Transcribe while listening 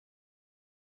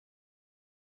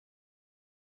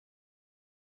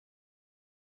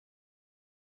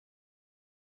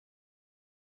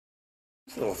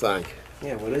Little thing.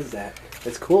 Yeah, what is that?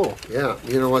 It's cool. Yeah,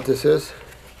 you know what this is?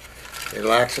 It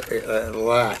lacks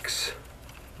a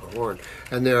horn.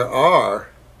 And there are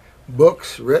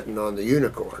books written on the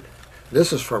unicorn.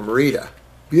 This is from Rita.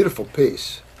 Beautiful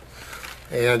piece.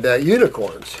 And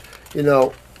unicorns, you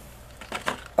know,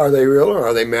 are they real or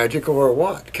are they magical or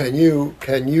what? Can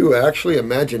you actually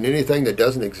imagine anything that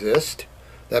doesn't exist?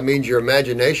 That means your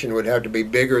imagination would have to be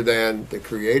bigger than the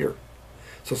creator.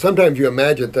 So sometimes you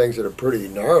imagine things that are pretty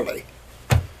gnarly.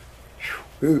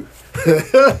 Ooh.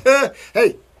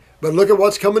 Hey, but look at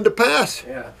what's coming to pass.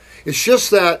 Yeah. It's just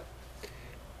that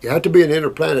you have to be an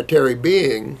interplanetary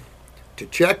being to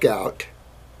check out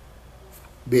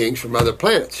beings from other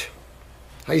planets.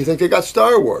 How do you think they got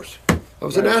Star Wars? I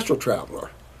was an astral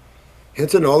traveler.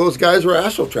 Henson, all those guys were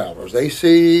astral travelers. They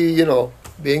see, you know,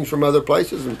 beings from other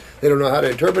places, and they don't know how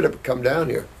to interpret it, but come down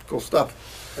here. Cool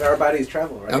stuff. And our bodies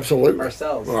travel, right? Absolutely. Our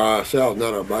cells. Well, our cells,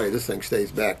 not our body. This thing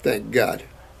stays back, thank God.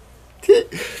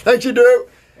 Thank you, Drew.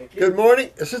 Thank you. Good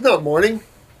morning. This is not morning.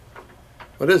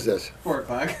 What is this? 4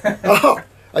 o'clock. Oh,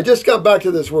 I just got back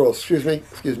to this world. Excuse me.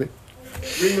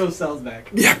 Bring those cells back.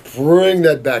 Yeah, bring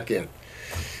that back in.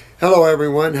 Hello,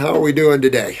 everyone. How are we doing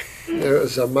today? It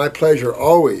was my pleasure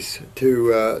always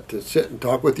to sit and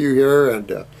talk with you here and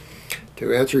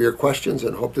to answer your questions,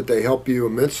 and hope that they help you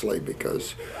immensely,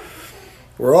 because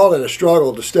we're all in a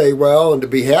struggle to stay well and to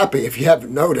be happy. If you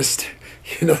haven't noticed,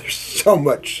 you know, there's so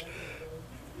much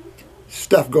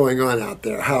stuff going on out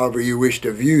there, however you wish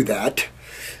to view that.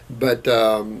 But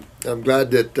I'm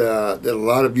glad that a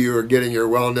lot of you are getting your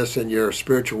wellness and your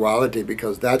spirituality,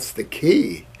 because that's the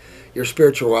key. Your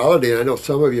spirituality, and I know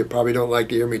some of you probably don't like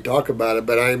to hear me talk about it,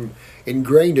 but I'm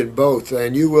ingrained in both,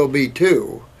 and you will be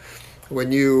too,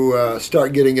 when you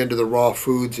start getting into the raw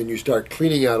foods and you start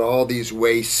cleaning out all these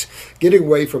wastes, getting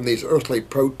away from these earthly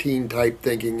protein type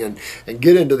thinking, and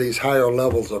get into these higher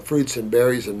levels of fruits and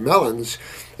berries and melons.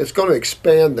 It's going to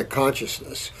expand the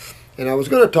consciousness. And I was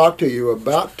going to talk to you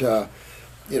about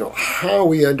how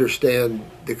we understand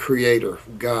the Creator,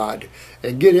 God,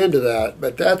 and get into that,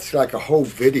 but that's like a whole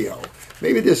video.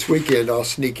 Maybe this weekend I'll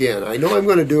sneak in. I know I'm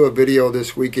going to do a video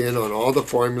this weekend on all the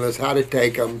formulas, how to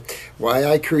take them, why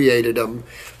I created them.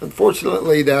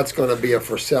 Unfortunately, that's going to be a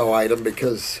for sale item,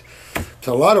 because it's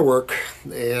a lot of work,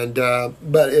 and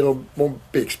but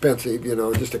won't be expensive,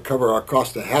 just to cover our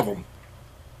cost to have them.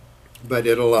 But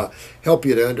it'll help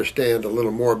you to understand a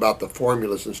little more about the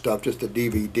formulas and stuff, just a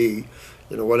DVD,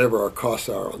 whatever our costs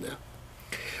are on that.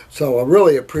 So I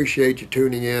really appreciate you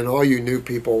tuning in. All you new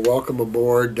people, welcome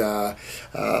aboard.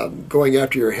 Going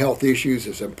after your health issues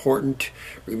is important.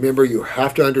 Remember, you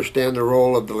have to understand the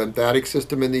role of the lymphatic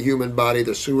system in the human body,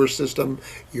 the sewer system,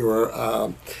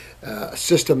 your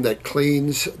system that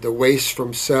cleans the waste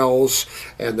from cells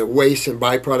and the waste and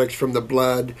byproducts from the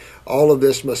blood. All of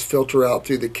this must filter out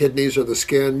through the kidneys or the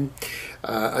skin.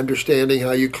 Understanding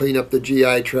how you clean up the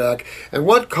GI tract and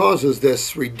what causes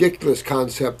this ridiculous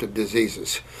concept of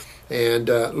diseases. And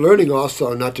learning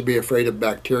also not to be afraid of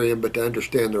bacterium, but to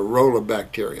understand the role of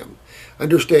bacterium.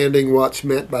 Understanding what's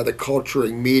meant by the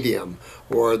culturing medium,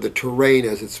 or the terrain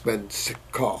as it's been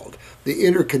called. The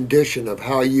inner condition of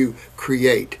how you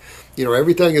create.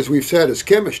 Everything, as we've said, is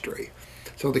chemistry.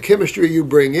 So the chemistry you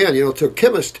bring in, so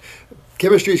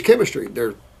chemistry is chemistry.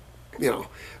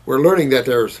 We're learning that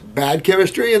there's bad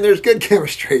chemistry and there's good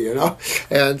chemistry,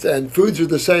 and foods are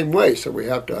the same way. So we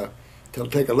have to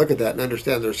take a look at that and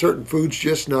understand there are certain foods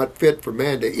just not fit for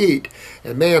man to eat,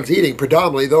 and man's eating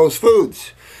predominantly those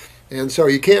foods. And so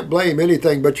you can't blame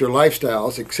anything but your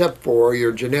lifestyles except for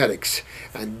your genetics.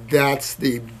 And that's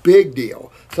the big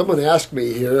deal. Someone asked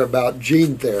me here about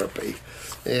gene therapy.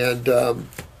 And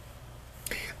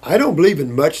I don't believe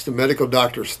in much the medical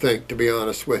doctors think, to be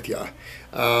honest with you.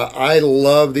 I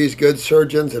love these good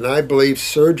surgeons, and I believe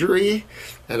surgery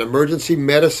and emergency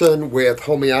medicine with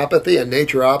homeopathy and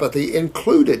naturopathy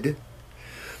included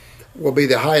will be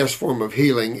the highest form of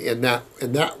healing in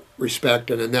that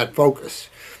respect and in that focus.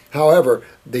 However,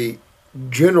 the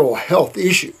general health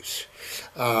issues,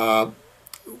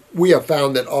 we have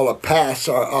found that allopathics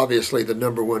are obviously the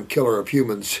 #1 killer of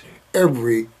humans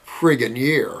every friggin'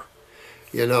 year.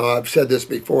 I've said this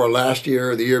before, last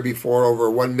year, the year before, over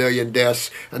 1 million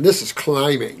deaths, and this is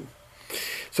climbing.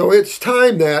 So it's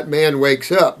time that man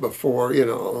wakes up before, I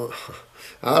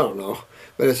don't know.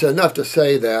 But it's enough to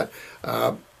say that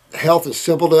health is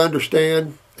simple to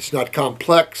understand. It's not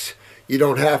complex. You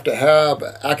don't have to have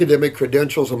academic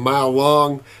credentials a mile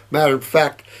long. Matter of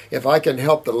fact, if I can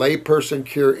help the layperson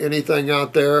cure anything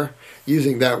out there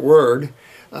using that word,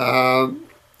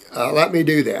 let me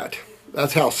do that.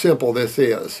 That's how simple this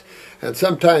is. And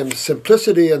sometimes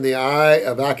simplicity in the eye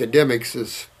of academics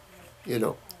is,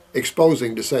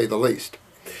 exposing to say the least.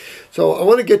 So I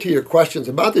want to get to your questions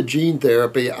about the gene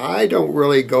therapy. I don't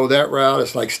really go that route.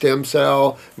 It's like stem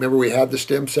cell. Remember, we had the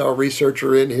stem cell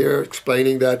researcher in here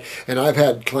explaining that. And I've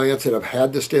had clients that have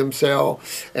had the stem cell.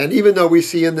 And even though we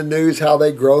see in the news how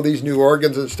they grow these new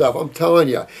organs and stuff, I'm telling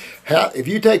you, if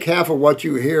you take half of what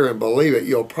you hear and believe it,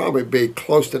 you'll probably be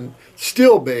close to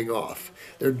still being off.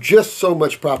 There's just so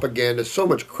much propaganda, so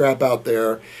much crap out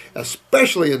there,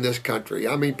 especially in this country.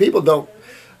 I mean, people don't,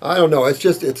 I don't know, it's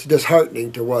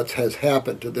disheartening to what has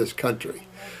happened to this country.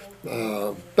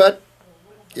 But,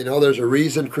 there's a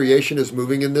reason creation is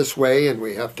moving in this way, and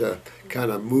we have to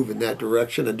kind of move in that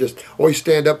direction and just always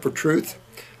stand up for truth,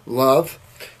 love,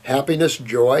 happiness,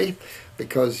 joy,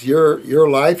 because your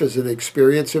life is an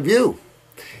experience of you.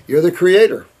 You're the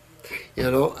creator.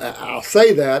 I'll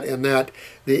say that in that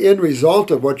the end result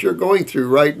of what you're going through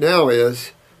right now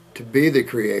is to be the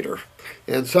creator.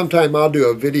 And sometime I'll do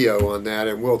a video on that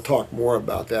and we'll talk more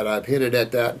about that. I've hinted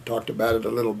at that and talked about it a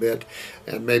little bit,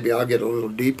 and maybe I'll get a little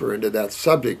deeper into that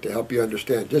subject to help you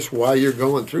understand just why you're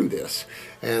going through this.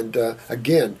 And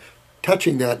again,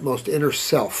 touching that most inner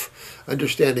self,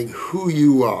 understanding who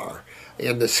you are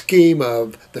in the scheme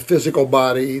of the physical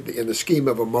body, in the scheme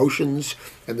of emotions,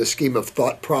 in the scheme of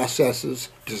thought processes,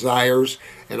 desires,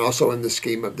 and also in the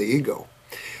scheme of the ego.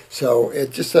 So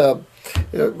it just,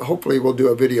 hopefully we'll do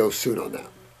a video soon on that.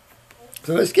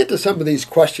 So let's get to some of these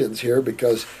questions here,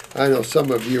 because I know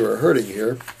some of you are hurting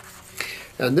here.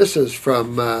 And this is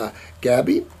from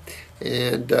Gabby.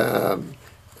 And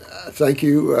thank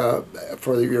you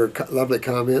for your lovely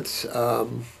comments.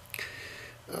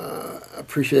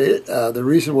 Appreciate it. The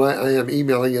reason why I am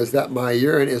emailing is that my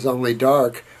urine is only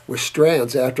dark with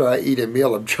strands after I eat a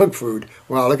meal of junk food.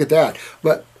 Wow, look at that.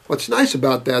 But what's nice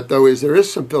about that, though, is there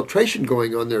is some filtration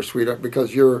going on there, sweetheart,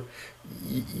 because you're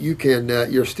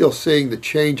still seeing the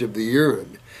change of the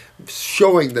urine,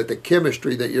 showing that the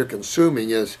chemistry that you're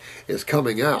consuming is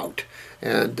coming out,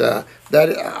 and that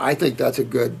I think that's a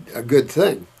good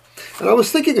thing. And I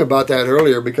was thinking about that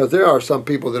earlier, because there are some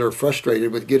people that are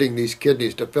frustrated with getting these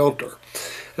kidneys to filter.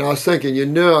 And I was thinking,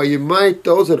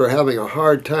 those that are having a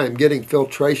hard time getting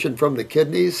filtration from the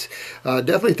kidneys,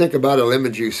 definitely think about a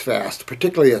lemon juice fast,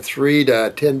 particularly a 3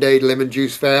 to 10 day lemon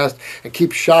juice fast, and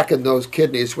keep shocking those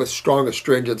kidneys with strong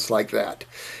astringents like that.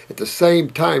 At the same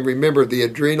time, remember the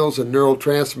adrenals and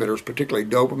neurotransmitters, particularly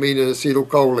dopamine and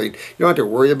acetylcholine. You don't have to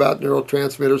worry about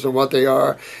neurotransmitters and what they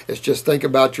are. It's just think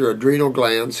about your adrenal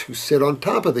glands who sit on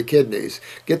top of the kidneys.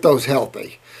 Get those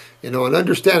healthy. And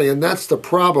understanding, and that's the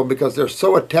problem, because they're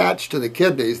so attached to the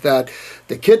kidneys that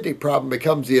the kidney problem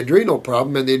becomes the adrenal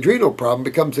problem, and the adrenal problem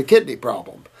becomes the kidney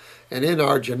problem. And in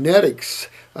our genetics,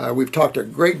 we've talked a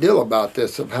great deal about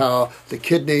this, of how the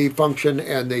kidney function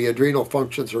and the adrenal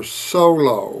functions are so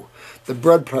low. The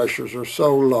blood pressures are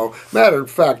so low. Matter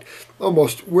of fact,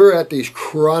 we're at these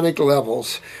chronic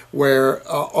levels where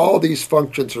all these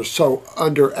functions are so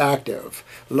underactive.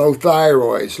 Low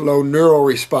thyroids, low neural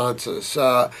responses,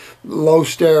 low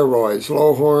steroids,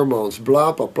 low hormones,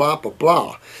 blah, blah, blah, blah,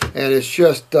 blah. And it's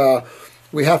just,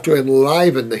 we have to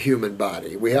enliven the human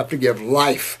body. We have to give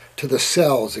life to the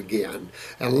cells again.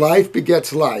 And life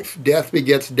begets life. Death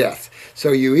begets death.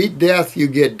 So you eat death, you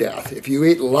get death. If you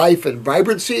eat life and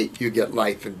vibrancy, you get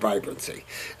life and vibrancy.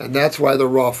 And that's why the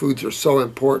raw foods are so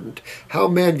important. How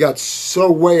man got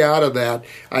so way out of that,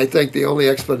 I think the only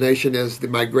explanation is the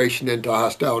migration into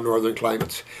hostile northern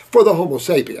climates for the Homo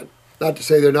sapien. Not to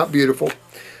say they're not beautiful,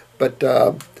 but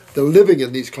the living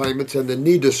in these climates and the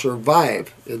need to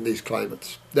survive in these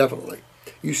climates, definitely.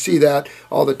 You see that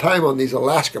all the time on these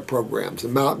Alaska programs, the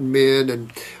mountain men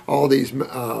and all these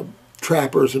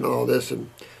trappers and all this, and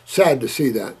sad to see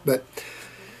that. But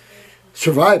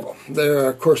survival, they're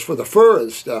of course for the fur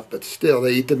and stuff, but still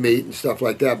they eat the meat and stuff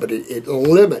like that, but it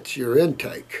limits your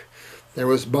intake. There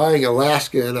was buying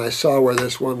Alaska, and I saw where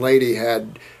this one lady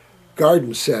had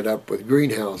gardens set up with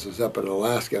greenhouses up in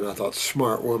Alaska, and I thought,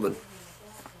 smart woman.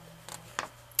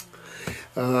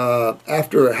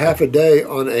 After a half a day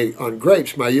on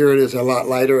grapes, my urine is a lot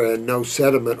lighter and no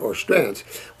sediment or strands.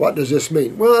 What does this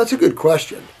mean? Well, that's a good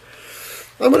question.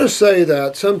 I'm going to say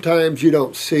that sometimes you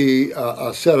don't see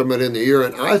a sediment in the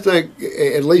urine. I think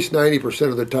at least 90%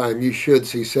 of the time you should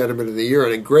see sediment in the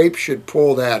urine, and grapes should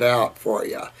pull that out for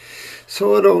you.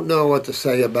 So I don't know what to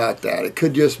say about that. It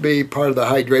could just be part of the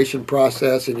hydration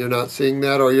process and you're not seeing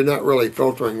that, or you're not really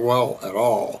filtering well at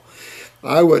all.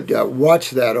 I would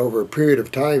watch that over a period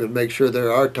of time and make sure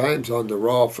there are times on the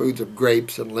raw foods of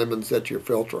grapes and lemons that you're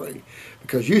filtering,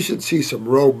 because you should see some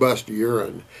robust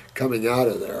urine coming out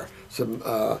of there, some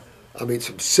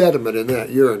some sediment in that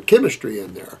urine, chemistry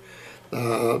in there.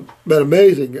 But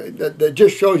amazing, that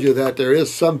just shows you that there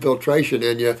is some filtration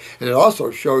in you, and it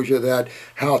also shows you that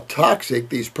how toxic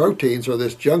these proteins or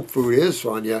this junk food is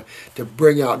on you to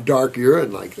bring out dark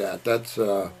urine like that.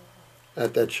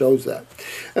 That shows that.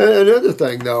 And another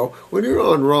thing, though, when you're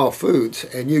on raw foods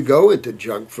and you go into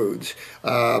junk foods,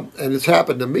 and it's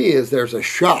happened to me, is there's a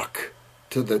shock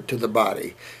to the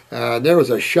body. There was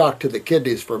a shock to the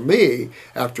kidneys for me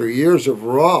after years of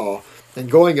raw. And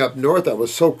going up north, I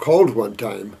was so cold one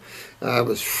time. I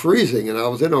was freezing, and I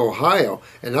was in Ohio,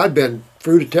 and I'd been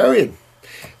fruitarian.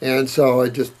 And so I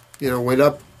just, went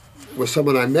up with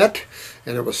someone I met,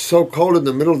 and it was so cold in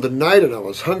the middle of the night, and I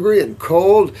was hungry and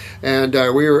cold, and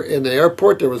we were in the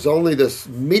airport. There was only this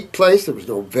meat place. There was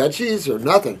no veggies or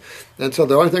nothing. And so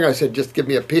the only thing I said, just give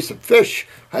me a piece of fish.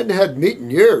 I hadn't had meat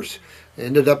in years. I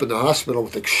ended up in the hospital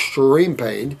with extreme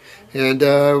pain, and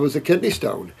it was a kidney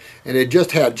stone. And it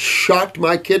just had shocked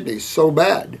my kidneys so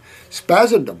bad,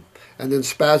 spasmed them, and then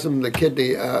spasmed the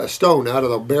kidney stone out of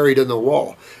the buried in the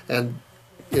wall. And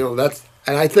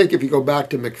and I think if you go back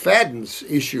to McFadden's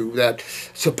issue, that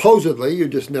supposedly, you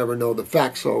just never know the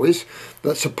facts always,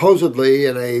 but supposedly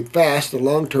in a fast, a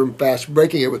long-term fast,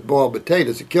 breaking it with boiled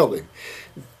potatoes, it killed him.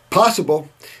 Possible.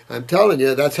 I'm telling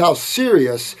you, that's how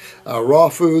serious raw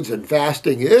foods and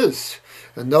fasting is.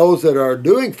 And those that are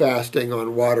doing fasting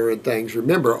on water and things,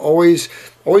 remember, always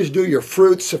do your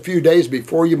fruits a few days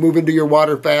before you move into your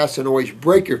water fast, and always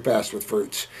break your fast with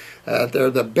fruits. They're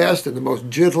the best and the most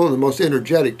gentle and the most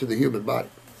energetic to the human body.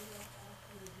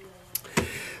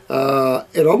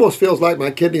 It almost feels like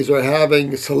my kidneys are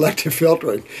having selective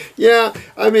filtering. Yeah,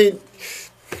 I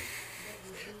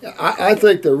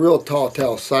think the real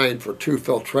telltale sign for true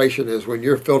filtration is when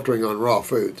you're filtering on raw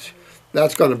foods.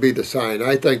 That's going to be the sign.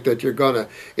 I think that you're going to,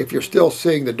 if you're still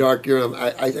seeing the dark urine,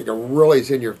 I think it really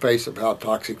is in your face of how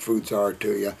toxic foods are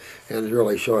to you, and it's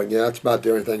really showing you. That's about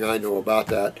the only thing I know about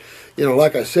that.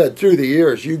 Like I said, through the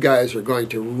years, you guys are going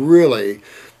to really,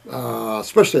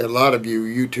 especially a lot of you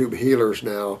YouTube healers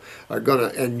now, are going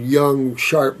to, and young,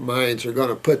 sharp minds are going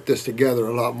to put this together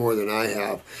a lot more than I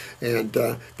have. And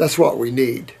that's what we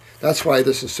need. That's why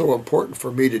this is so important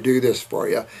for me to do this for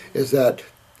you, is that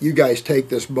you guys take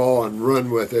this ball and run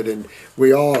with it, and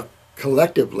we all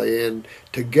collectively and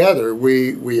together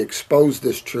we expose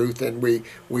this truth, and we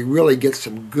really get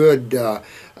some good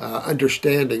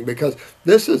understanding, because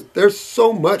there's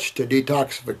so much to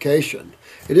detoxification.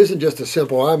 It isn't just a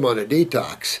simple, I'm on a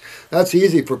detox. That's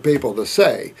easy for people to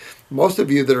say. Most of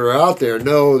you that are out there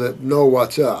know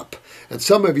what's up. And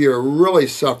some of you are really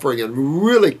suffering and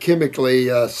really chemically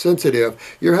sensitive.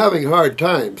 You're having hard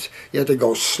times. You have to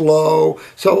go slow.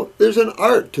 So there's an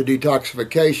art to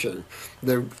detoxification.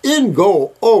 The end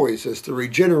goal always is the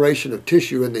regeneration of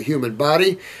tissue in the human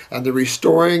body, and the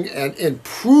restoring and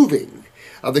improving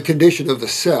of the condition of the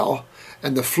cell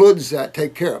and the fluids that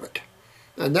take care of it.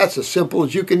 And that's as simple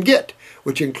as you can get,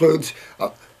 which includes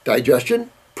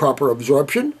digestion, proper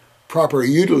absorption, proper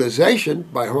utilization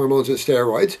by hormones and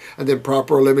steroids, and then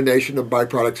proper elimination of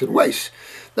byproducts and waste.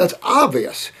 That's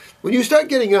obvious. When you start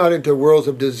getting out into worlds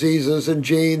of diseases and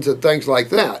genes and things like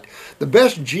that, the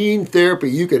best gene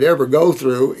therapy you could ever go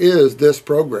through is this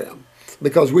program,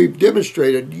 because we've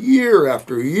demonstrated year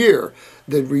after year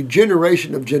the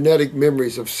regeneration of genetic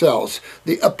memories of cells,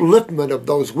 the upliftment of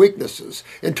those weaknesses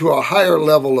into a higher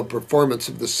level of performance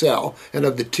of the cell and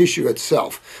of the tissue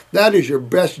itself. That is your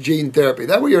best gene therapy.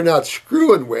 That way you're not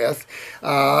screwing with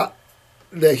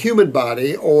the human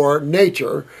body or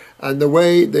nature and the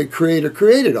way the Creator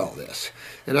created all this.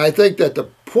 And I think that the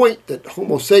point that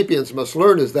Homo sapiens must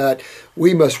learn is that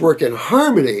we must work in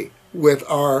harmony with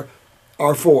our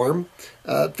form,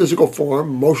 physical form,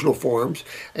 emotional forms,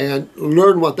 and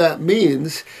learn what that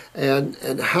means and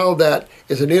how that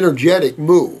is an energetic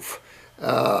move.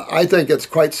 I think it's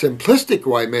quite simplistic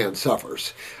why man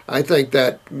suffers. I think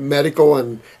that medical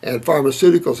and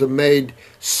pharmaceuticals have made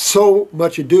so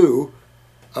much ado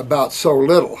about so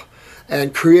little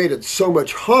and created so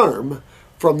much harm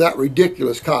from that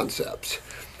ridiculous concepts.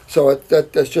 So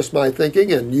that's just my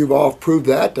thinking, and you've all proved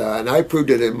that, and I proved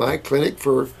it in my clinic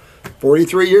for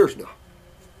 43 years now.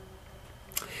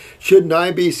 Shouldn't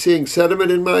I be seeing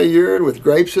sediment in my urine with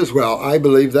grapes as well? I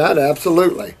believe that,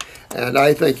 absolutely. And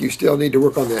I think you still need to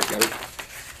work on that, Gary.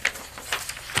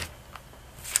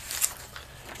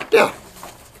 Now,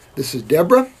 this is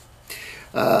Deborah.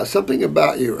 Something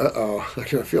about you. Uh-oh, that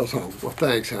kind of feels home. Well,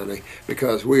 thanks, honey,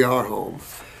 because we are home.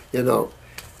 You know,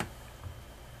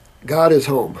 God is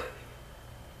home.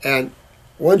 And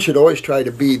one should always try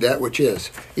to be that which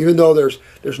is, even though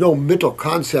there's no mental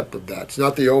concept of that. It's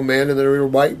not the old man in the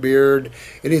white beard,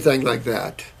 anything like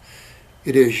that.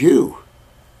 It is you.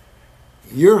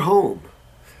 Your home.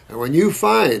 And when you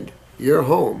find your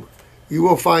home, you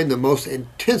will find the most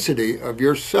intensity of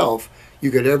yourself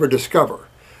you could ever discover.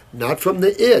 Not from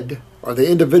the id or the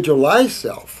individualized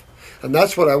self. And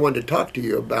that's what I wanted to talk to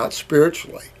you about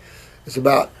spiritually. It's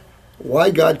about why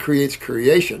God creates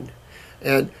creation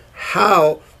and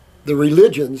how the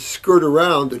religions skirt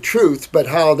around the truth, but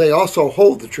how they also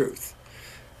hold the truth.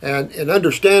 And in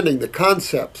understanding the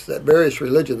concepts that various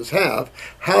religions have,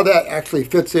 how that actually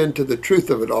fits into the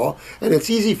truth of it all, and it's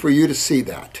easy for you to see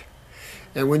that.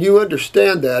 And when you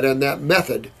understand that and that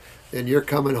method, then you're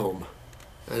coming home.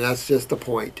 And that's just the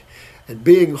point. And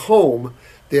being home,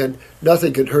 then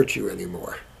nothing can hurt you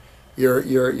anymore.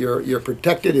 You're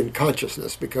protected in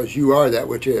consciousness because you are that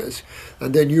which is.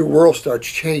 And then your world starts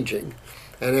changing.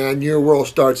 And then your world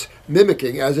starts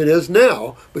mimicking as it is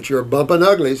now, but you're bumping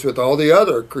uglies with all the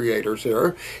other creators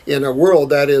here in a world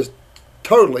that is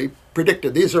totally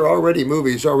predicted. These are already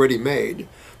movies already made.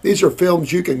 These are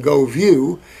films you can go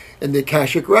view in the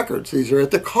Akashic Records. These are at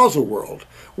the causal world.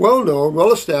 Well known,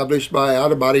 well established by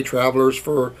out-of-body travelers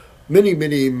for many,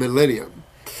 many millennia.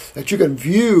 That you can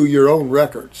view your own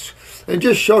records. And it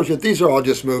just shows you that these are all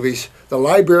just movies. The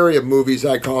library of movies,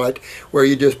 I call it, where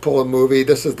you just pull a movie.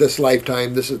 This is this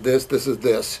lifetime. This is this. This is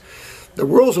this. The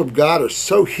worlds of God are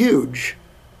so huge,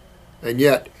 and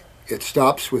yet it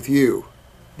stops with you,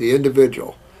 the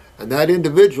individual. And that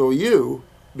individual, you,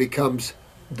 becomes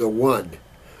the one.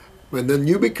 When then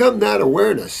you become that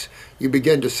awareness, you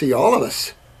begin to see all of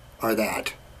us are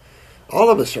that. All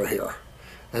of us are here.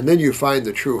 And then you find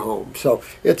the true home. So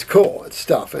it's cool. It's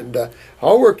stuff. And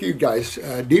I'll work you guys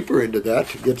deeper into that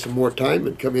to get some more time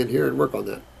and come in here and work on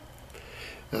that.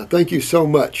 Thank you so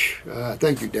much.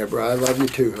 Thank you, Deborah. I love you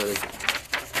too, honey.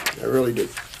 I really do.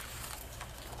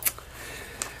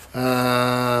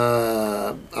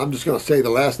 I'm just going to say the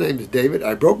last name is David.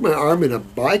 I broke my arm in a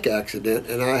bike accident,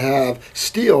 and I have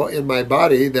steel in my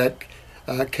body that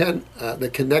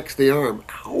that connects the arm.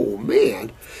 Oh,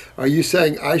 man. Are you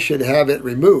saying I should have it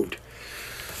removed?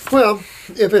 Well,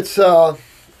 if it's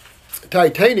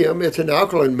titanium, it's an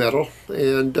alkaline metal,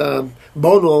 and bone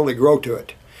will only grow to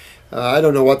it. I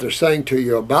don't know what they're saying to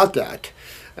you about that.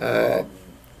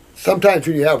 Sometimes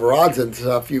when you have rods and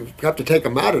stuff, you have to take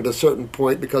them out at a certain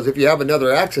point, because if you have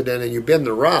another accident and you bend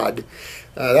the rod,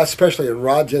 that's especially in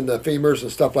rods in the femurs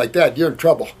and stuff like that, you're in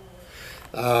trouble.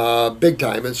 Big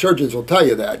time, and surgeons will tell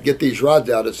you that. Get these rods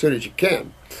out as soon as you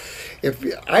can. If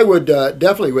I would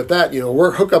definitely with that,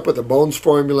 hook up with the Bones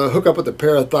formula, hook up with the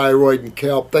parathyroid and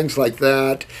kelp, things like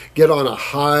that. Get on a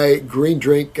high green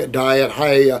drink diet,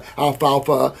 high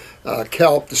alfalfa,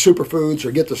 kelp, the superfoods,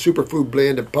 or get the superfood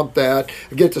blend and pump that.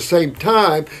 Again, at the same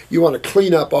time, you want to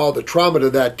clean up all the trauma to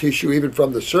that tissue, even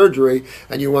from the surgery,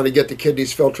 and you want to get the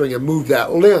kidneys filtering and move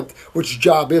that lymph, which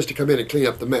job is to come in and clean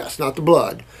up the mess, not the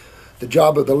blood. The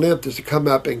job of the lymph is to come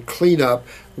up and clean up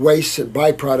wastes and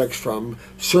byproducts from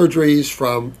surgeries,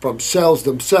 from cells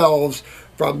themselves,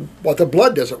 from what the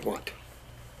blood doesn't want.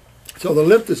 So the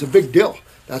lymph is a big deal.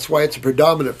 That's why it's a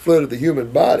predominant fluid of the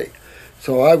human body.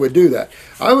 So I would do that.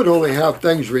 I would only have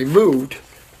things removed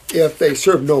if they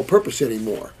serve no purpose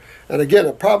anymore. And again,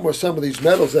 a problem with some of these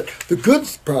metals, that the good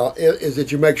is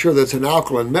that you make sure that it's an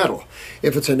alkaline metal.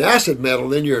 If it's an acid metal,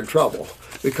 then you're in trouble,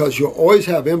 because you'll always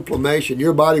have inflammation.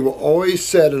 Your body will always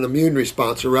set an immune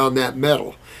response around that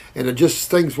metal, and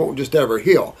things won't just ever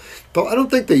heal. But I don't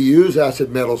think they use acid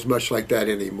metals much like that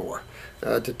anymore.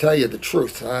 To tell you the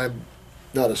truth, I'm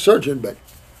not a surgeon, but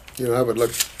I would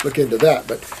look into that.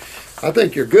 But I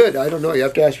think you're good. I don't know. You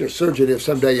have to ask your surgeon if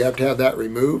someday you have to have that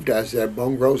removed as that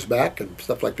bone grows back and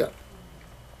stuff like that.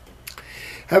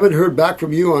 Haven't heard back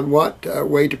from you on what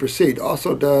way to proceed.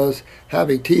 Also, does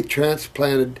having teeth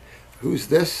transplanted. Who's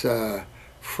this?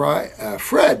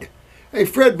 Fred. Hey,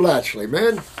 Fred Blatchley,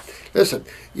 man. Listen,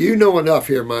 you know enough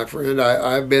here, my friend.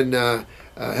 I've been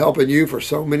helping you for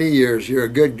so many years. You're a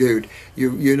good dude.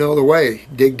 You know the way.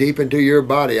 Dig deep into your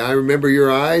body. I remember your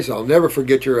eyes. I'll never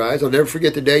forget your eyes. I'll never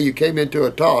forget the day you came into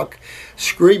a talk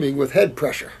screaming with head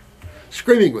pressure.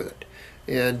 Screaming with it.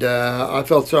 And I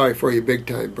felt sorry for you big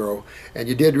time, bro. And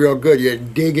you did real good. You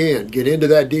dig in. Get into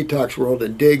that detox world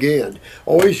and dig in.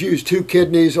 Always use 2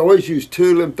 kidneys. Always use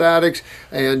 2 lymphatics.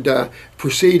 And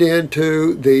proceed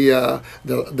into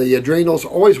the adrenals.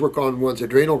 Always work on one's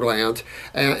adrenal glands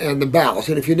and the bowels.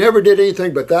 And if you never did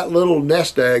anything but that little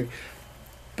nest egg,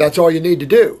 that's all you need to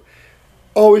do.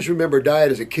 Always remember,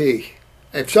 diet is a key.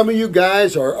 If some of you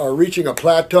guys are reaching a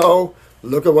plateau,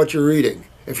 look at what you're eating.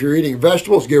 If you're eating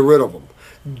vegetables, get rid of them.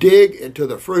 dig into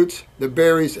the fruits, the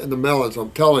berries, and the melons. I'm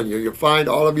telling you, you'll find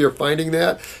all of you are finding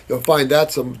that. You'll find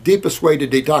that's the deepest way to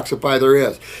detoxify there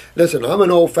is. Listen, I'm an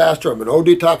old faster. I'm an old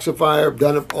detoxifier. I've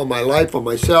done it all my life on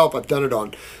myself. I've done it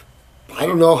on, I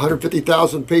don't know,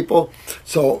 150,000 people.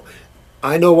 So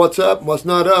I know what's up and what's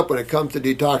not up when it comes to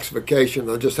detoxification.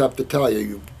 I'll just have to tell you,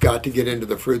 you've got to get into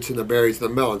the fruits and the berries and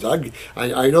the melons.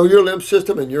 I know your lymph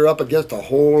system, and you're up against a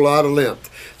whole lot of lymph.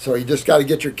 So you just got to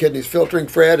get your kidneys filtering,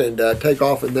 Fred, and take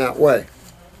off in that way.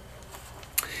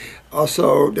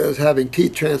 Also, does having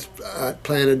teeth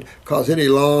transplanted cause any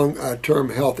long-term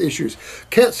health issues?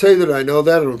 Can't say that I know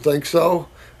that. I don't think so.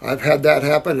 I've had that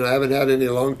happen, and I haven't had any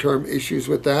long-term issues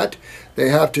with that. They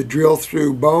have to drill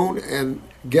through bone and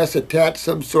attach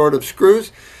some sort of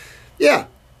screws. Yeah.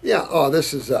 Oh,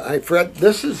 this is hey Fred.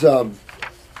 This is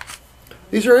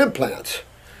these are implants,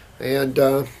 and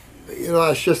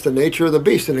it's just the nature of the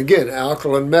beast. And again,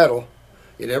 alkaline metal.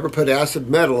 You never put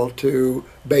acid metal to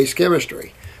base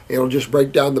chemistry. It'll just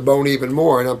break down the bone even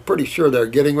more. And I'm pretty sure they're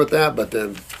getting with that, but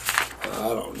then I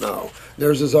don't know.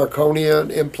 There's the zirconia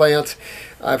implants.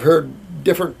 I've heard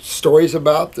different stories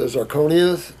about the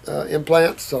zirconia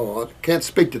implants, so I can't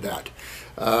speak to that.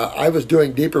 I was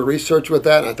doing deeper research with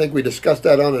that, and I think we discussed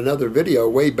that on another video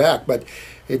way back, but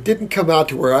it didn't come out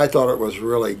to where I thought it was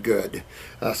really good.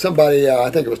 Somebody, I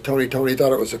think it was Tony,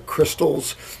 thought it was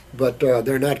crystals, but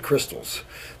they're not crystals.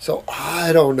 So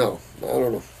I don't know.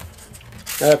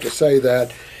 I have to say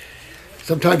that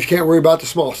sometimes you can't worry about the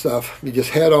small stuff. You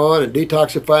just head on and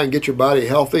detoxify and get your body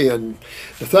healthy. And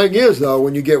the thing is, though,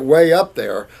 when you get way up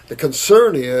there, the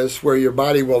concern is where your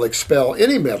body will expel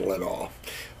any metal at all.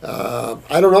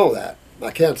 I don't know that. I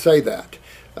can't say that.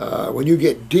 When you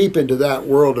get deep into that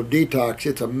world of detox,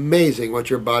 it's amazing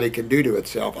what your body can do to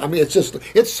itself. I mean,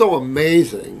 it's so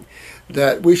amazing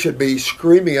that we should be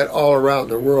screaming it all around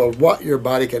the world what your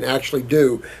body can actually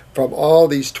do from all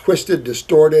these twisted,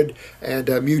 distorted, and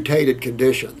mutated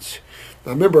conditions. I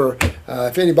remember,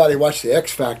 if anybody watched the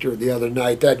X Factor the other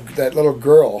night, that little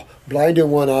girl, blind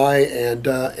in one eye and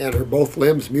her both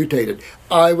limbs mutated.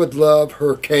 I would love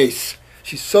her case.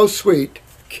 She's so sweet,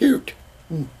 cute.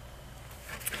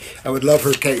 I would love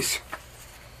her case.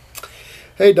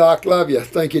 Hey, Doc, love you.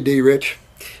 Thank you, D. Rich.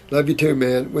 Love you too,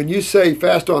 man. When you say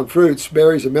fast on fruits,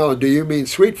 berries, and melon, do you mean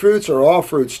sweet fruits or all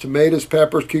fruits? Tomatoes,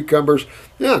 peppers, cucumbers?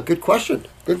 Yeah, good question.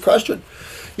 Good question.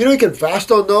 You can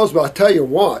fast on those, but I'll tell you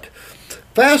what.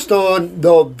 Fast on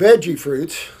the veggie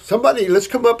fruits. Let's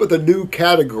come up with a new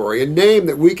category, a name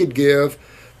that we could give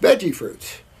veggie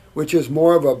fruits, which is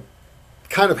more of a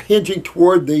kind of hinging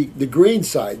toward the green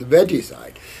side, the veggie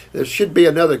side. There should be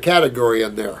another category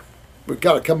in there. We've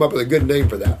got to come up with a good name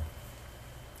for that.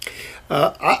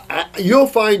 You'll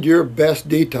find your best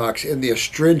detox in the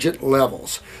astringent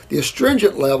levels. The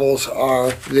astringent levels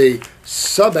are the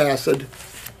subacid.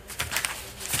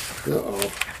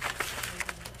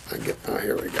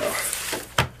 Here we go.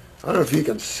 I don't know if you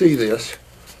can see this,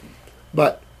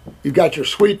 but you've got your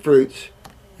sweet fruits,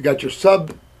 you got your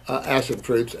acid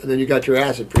fruits, and then you got your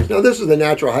acid fruits. Now this is the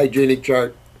natural hygienic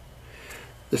chart.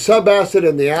 The subacid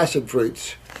and the acid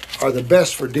fruits are the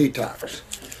best for detox.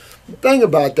 The thing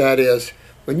about that is,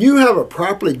 when you have a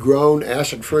properly grown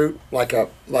acid fruit, like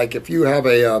if you have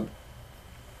a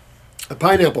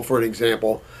pineapple, for an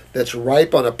example, that's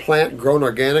ripe on a plant grown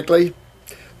organically,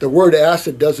 the word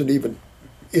acid doesn't even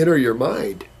enter your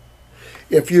mind.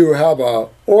 If you have a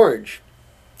orange,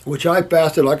 which I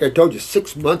fasted, like I told you,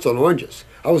 6 months on oranges.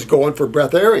 I was going for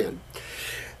breatharian.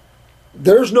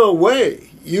 There's no way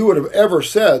you would have ever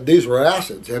said these were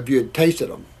acids if you had tasted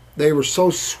them. They were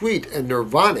so sweet and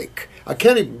nirvanic. I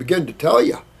can't even begin to tell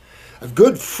you. A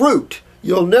good fruit,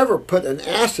 you'll never put an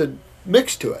acid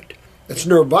mix to it. It's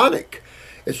nirvanic.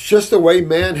 It's just the way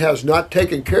man has not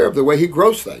taken care of the way he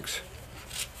grows things.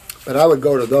 But I would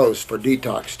go to those for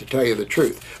detox, to tell you the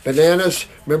truth. Bananas,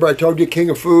 remember I told you, king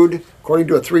of food, according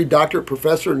to a 3-doctorate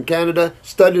professor in Canada,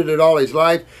 studied it all his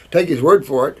life, take his word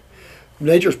for it.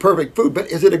 Nature's perfect food,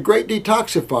 but is it a great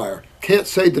detoxifier? Can't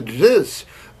say that it is,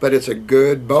 but it's a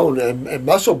good bone and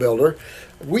muscle builder.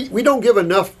 We don't give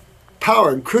enough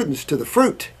power and credence to the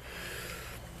fruit.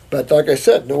 But like I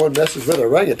said, no one messes with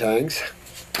orangutans.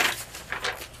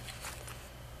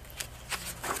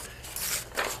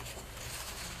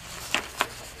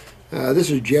 This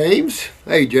is James.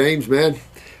 Hey, James, man.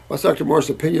 What's Dr. Morris'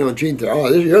 opinion on gene therapy?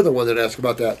 Oh, you're the one that asked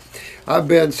about that. I've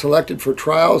been selected for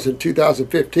trials in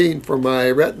 2015 for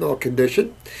my retinal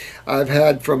condition. I've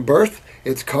had from birth.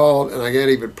 It's called, and I can't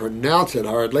even pronounce it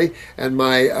hardly, and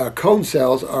my cone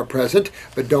cells are present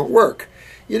but don't work.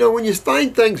 You know, when you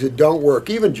find things that don't work,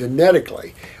 even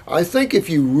genetically, I think if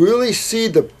you really see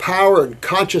the power and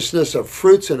consciousness of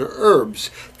fruits and herbs,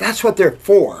 that's what they're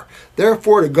for. They're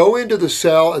for to go into the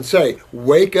cell and say,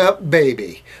 wake up,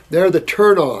 baby. They're the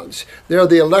turn-ons. They're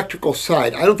the electrical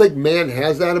side. I don't think man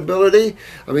has that ability.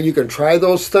 I mean, you can try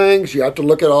those things. You have to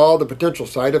look at all the potential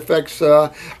side effects,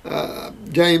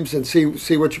 James, and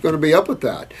see what you're going to be up with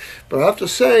that. But I have to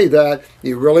say that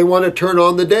you really want to turn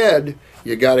on the dead,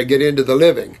 you got to get into the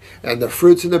living. And the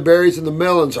fruits and the berries and the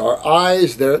melons are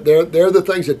eyes. They're the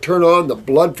things that turn on the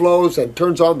blood flows and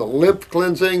turns on the lymph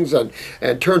cleansings and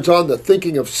turns on the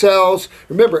thinking of cells.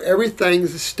 Remember,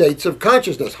 everything's states of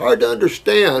consciousness. Hard to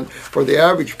understand for the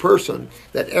average person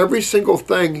that every single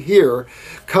thing here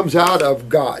comes out of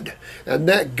God. And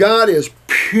that God is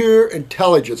pure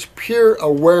intelligence, pure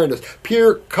awareness,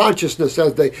 pure consciousness,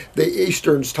 as the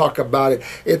Easterns talk about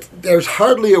it. There's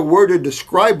hardly a word to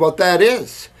describe what that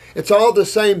is. It's all the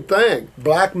same thing.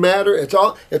 Black matter, it's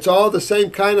all the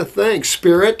same kind of thing.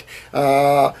 Spirit,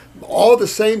 all the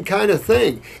same kind of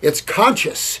thing. It's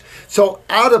conscious. So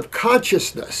out of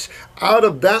consciousness, out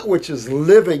of that which is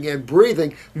living and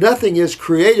breathing, nothing is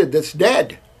created that's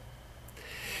dead.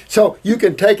 So you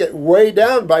can take it way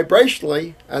down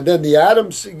vibrationally, and then the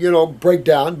atoms, break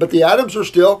down, but the atoms are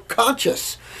still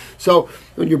conscious. So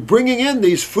when you're bringing in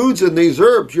these foods and these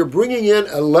herbs, you're bringing in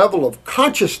a level of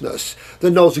consciousness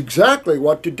that knows exactly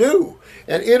what to do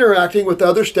and interacting with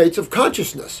other states of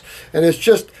consciousness. And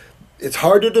it's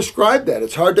hard to describe that.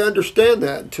 It's hard to understand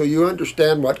that until you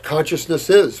understand what consciousness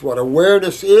is, what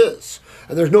awareness is.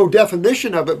 And there's no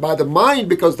definition of it by the mind,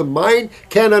 because the mind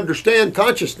can't understand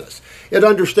consciousness. It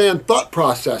understands thought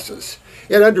processes.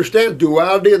 It understands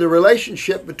duality and the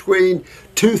relationship between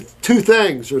two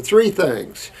things or three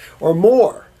things or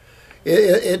more.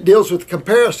 It deals with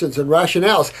comparisons and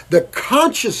rationales. The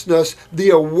consciousness, the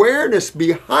awareness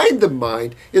behind the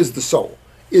mind is the soul,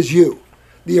 is you.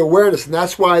 The awareness, and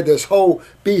that's why this whole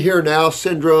be here now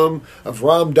syndrome of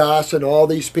Ram Dass and all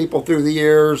these people through the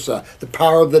years, the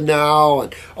power of the now,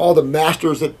 and all the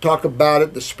masters that talk about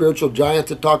it, the spiritual giants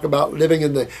that talk about living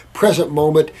in the present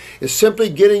moment, is simply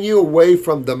getting you away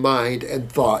from the mind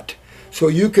and thought, so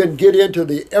you can get into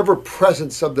the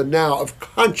ever-presence of the now, of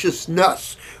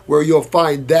consciousness, where you'll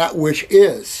find that which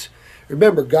is.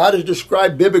 Remember, God is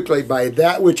described biblically by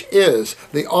that which is,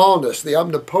 the allness, the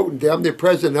omnipotent, the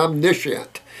omnipresent,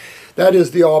 omniscient. That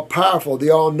is the all-powerful, the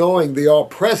all-knowing, the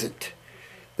all-present.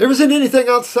 There isn't anything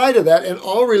outside of that, and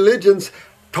all religions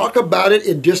talk about it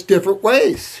in just different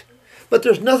ways. But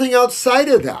there's nothing outside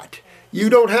of that. You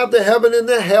don't have the heaven and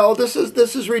the hell. This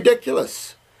is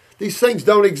ridiculous. These things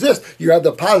don't exist. You have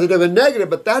the positive and negative,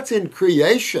 but that's in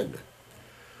creation.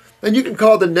 And you can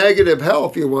call the negative hell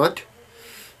if you want.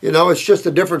 It's just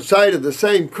a different side of the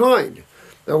same coin.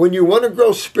 Now, when you want to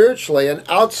grow spiritually and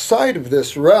outside of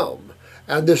this realm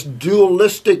and this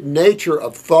dualistic nature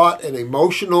of thought and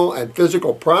emotional and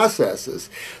physical processes,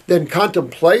 then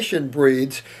contemplation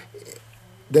breeds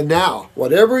the now.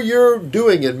 Whatever you're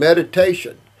doing in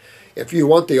meditation, if you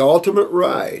want the ultimate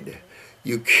ride,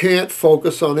 you can't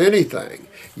focus on anything.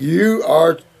 You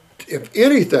are, if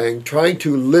anything, trying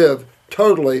to live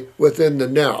totally within the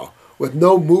now, with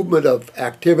no movement of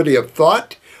activity of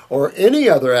thought or any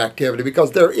other activity,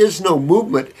 because there is no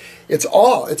movement.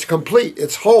 It's complete,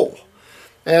 it's whole.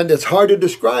 And it's hard to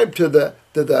describe to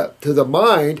the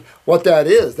mind what that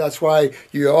is. That's why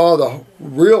the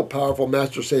real powerful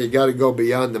masters say you got to go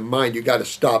beyond the mind. You got to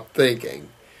stop thinking.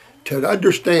 To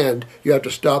understand, you have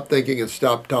to stop thinking and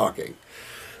stop talking.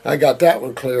 I got that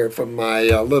one clear from my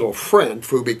little friend,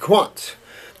 Phoebe Quantz.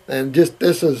 And just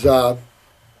this is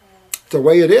the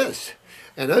way it is.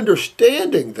 And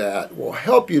understanding that will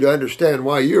help you to understand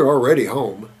why you're already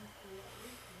home.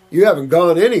 You haven't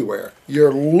gone anywhere.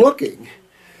 You're looking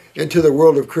into the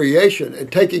world of creation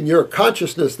and taking your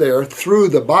consciousness there through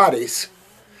the bodies.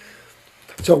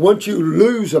 So once you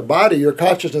lose a body, your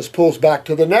consciousness pulls back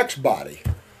to the next body.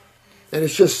 And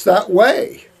it's just that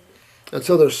way. And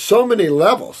so there's so many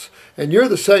levels. And you're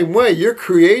the same way. You're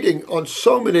creating on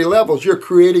so many levels. You're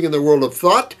creating in the world of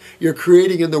thought. You're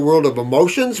creating in the world of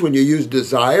emotions when you use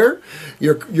desire.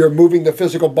 You're moving the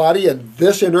physical body in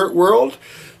this inert world.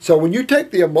 So when you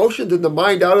take the emotions and the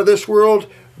mind out of this world,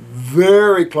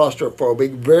 very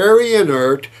claustrophobic, very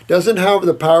inert, doesn't have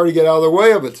the power to get out of the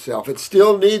way of itself. It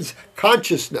still needs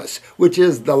consciousness, which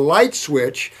is the light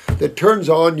switch that turns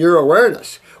on your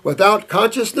awareness. Without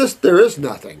consciousness, there is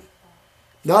nothing.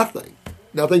 Nothing.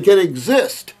 Nothing can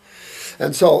exist.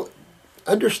 And so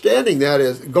understanding that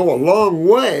is go a long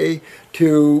way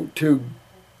to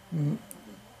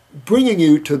bringing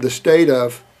you to the state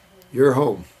of your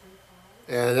home.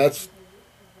 And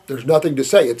There's nothing to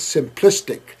say. It's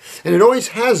simplistic. And it always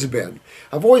has been.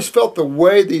 I've always felt the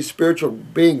way these spiritual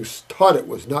beings taught it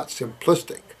was not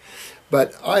simplistic.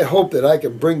 But I hope that I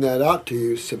can bring that out to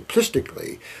you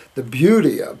simplistically, the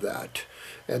beauty of that,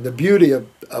 and the beauty of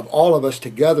all of us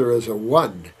together as a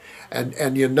one,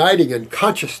 and uniting in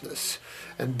consciousness,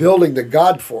 and building the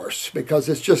God force, because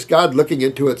it's just God looking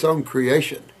into its own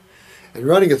creation, and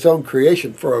running its own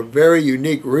creation for a very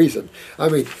unique reason. I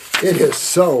mean, it is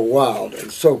so wild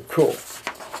and so cool.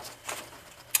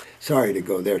 Sorry to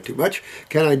go there too much.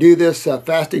 Can I do this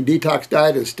fasting detox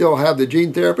diet and still have the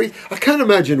gene therapy? I can't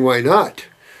imagine why not.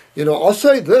 You know, I'll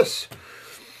say this.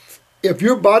 If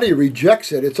your body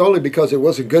rejects it, it's only because it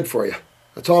wasn't good for you.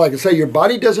 That's all I can say. Your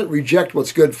body doesn't reject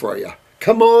what's good for you.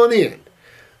 Come on in.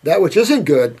 That which isn't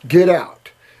good, get out.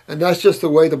 And that's just the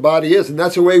way the body is, and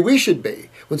that's the way we should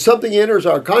be. When something enters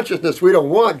our consciousness we don't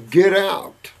want, get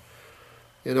out.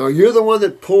 You know, you're the one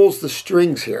that pulls the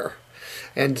strings here.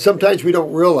 And sometimes we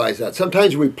don't realize that.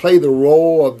 Sometimes we play the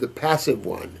role of the passive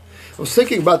one. I was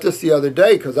thinking about this the other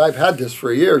day, because I've had this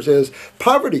for years, is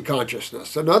poverty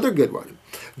consciousness, another good one.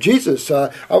 Jesus,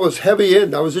 I was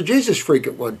a Jesus freak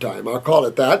at one time. I'll call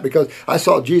it that, because I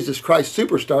saw Jesus Christ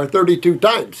Superstar 32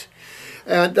 times.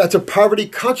 And that's a poverty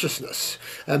consciousness.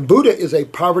 And Buddha is a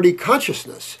poverty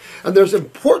consciousness. And there's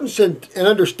importance in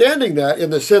understanding that,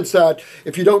 in the sense that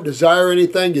if you don't desire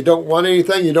anything, you don't want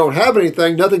anything, you don't have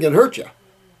anything, nothing can hurt you.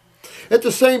 At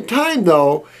the same time,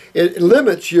 though, it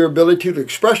limits your ability to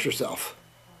express yourself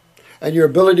and your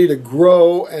ability to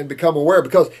grow and become aware,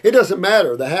 because it doesn't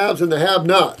matter, the haves and the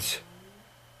have-nots.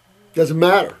 It doesn't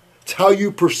matter. It's how you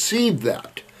perceive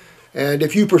that. And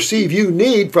if you perceive you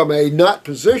need from a not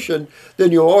position,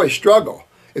 then you'll always struggle.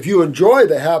 If you enjoy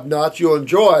the have-nots, you'll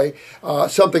enjoy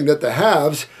something that the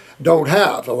haves don't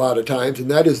have a lot of times, and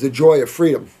that is the joy of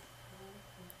freedom.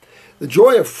 The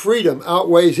joy of freedom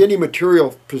outweighs any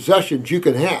material possessions you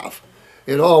can have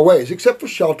in all ways, except for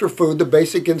shelter, food, the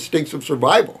basic instincts of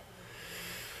survival.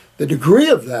 The degree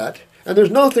of that, and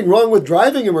there's nothing wrong with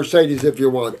driving a Mercedes if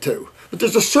you want to, but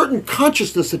there's a certain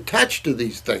consciousness attached to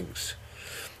these things.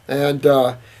 And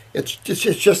it's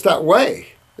just that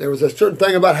way. There was a certain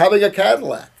thing about having a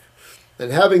Cadillac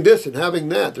and having this and having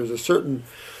that. There's a certain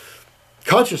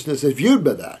consciousness that's viewed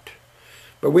by that.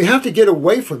 But we have to get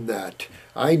away from that.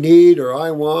 I need or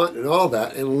I want and all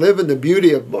that, and live in the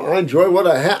beauty of, I enjoy what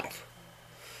I have.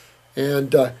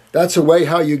 And that's the way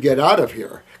how you get out of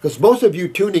here. Because most of you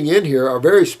tuning in here are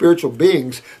very spiritual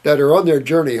beings that are on their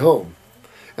journey home.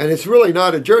 And it's really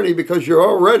not a journey, because you're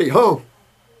already home.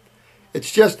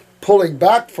 It's just pulling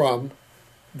back from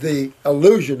the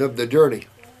illusion of the journey.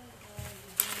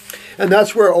 And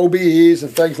that's where OBEs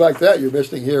and things like that you're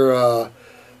missing here.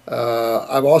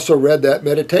 I've also read that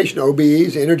meditation,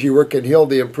 OBEs, energy work can heal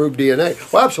the improved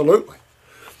DNA. Well, absolutely.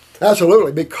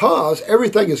 Absolutely, because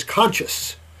everything is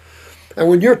conscious. And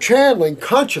when you're channeling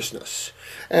consciousness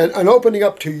and opening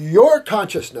up to your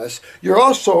consciousness, you're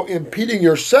also impeding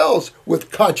your cells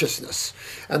with consciousness.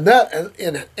 And that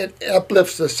it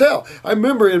uplifts the cell. I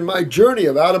remember in my journey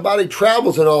of out-of-body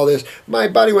travels and all this, my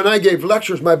body, when I gave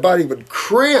lectures, my body would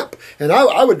cramp. And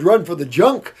I would run for the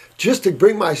junk just to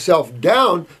bring myself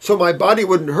down so my body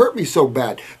wouldn't hurt me so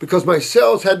bad, because my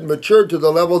cells hadn't matured to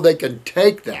the level they can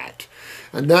take that.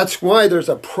 And that's why there's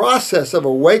a process of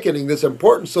awakening that's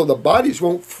important, so the bodies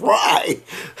won't fry.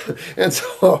 And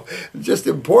so it's just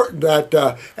important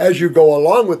that as you go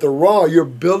along with the raw, you're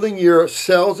building your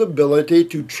cells' ability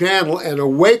to channel and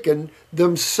awaken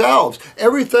themselves.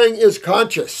 Everything is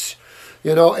conscious.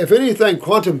 You know, if anything,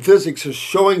 quantum physics is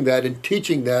showing that and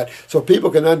teaching that, so people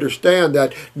can understand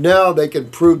that now they can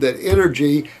prove that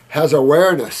energy has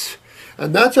awareness.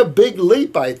 And that's a big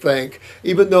leap, I think,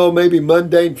 even though maybe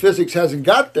mundane physics hasn't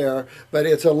got there, but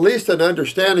it's at least an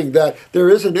understanding that there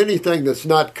isn't anything that's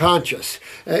not conscious,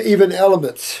 even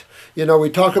elements. You know,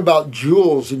 we talk about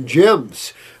jewels and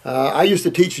gems. I used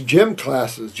to teach gem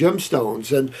classes,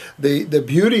 gemstones, and the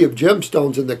beauty of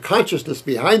gemstones and the consciousness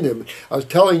behind them. I was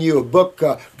telling you a book,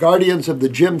 Guardians of the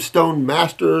Gemstone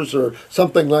Masters, or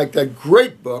something like that.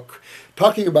 Great book,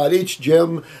 talking about each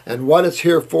gem and what it's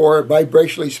here for,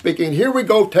 vibrationally speaking. Here we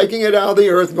go, taking it out of the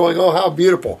earth, going, oh, how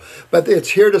beautiful. But it's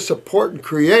here to support and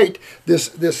create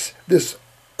this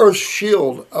earth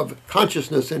shield of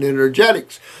consciousness and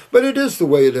energetics. But it is the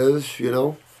way it is, you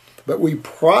know. But we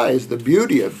prize the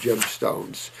beauty of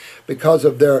gemstones because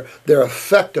of their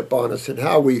effect upon us and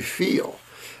how we feel.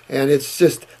 And it's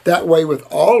just that way with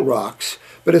all rocks,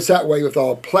 but it's that way with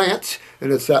all plants,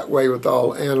 and it's that way with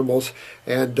all animals.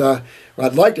 And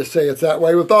I'd like to say it's that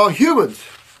way with all humans.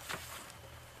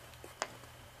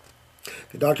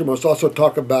 The doctor must also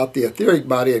talk about the etheric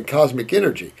body and cosmic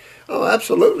energy. Oh,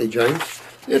 absolutely, James.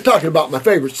 You're talking about my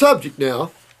favorite subject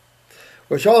now,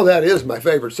 which all that is my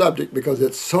favorite subject because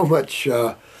it's so much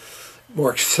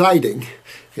more exciting.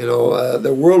 You know,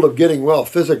 the world of getting well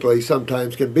physically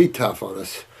sometimes can be tough on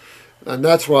us. And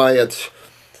that's why it's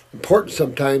important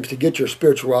sometimes to get your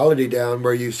spirituality down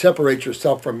where you separate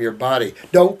yourself from your body.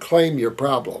 Don't claim your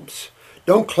problems.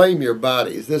 Don't claim your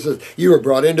bodies. You were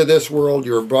brought into this world,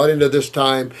 you were brought into this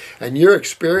time, and your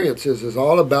experiences is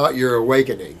all about your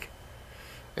awakening.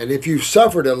 And if you've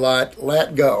suffered a lot,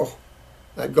 let go.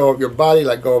 Let go of your body,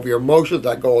 let go of your emotions,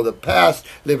 let go of the past,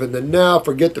 live in the now,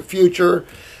 forget the future.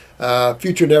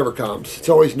 Future never comes. It's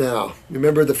always now.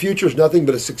 Remember, the future is nothing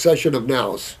but a succession of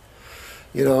nows.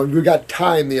 You know, we've got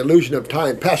time, the illusion of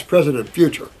time, past, present, and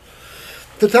future.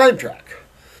 The time track.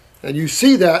 And you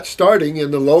see that starting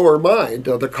in the lower mind,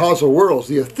 the causal worlds.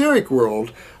 The etheric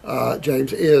world,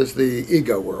 James, is the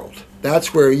ego world.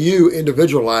 That's where you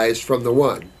individualize from the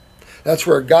one. That's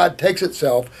where God takes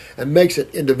itself and makes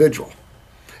it individual.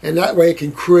 And that way it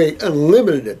can create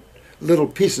unlimited little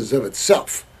pieces of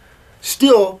itself,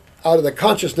 still out of the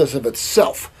consciousness of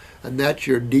itself. And that's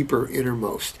your deeper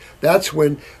innermost. That's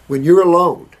when you're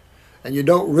alone and you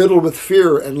don't riddle with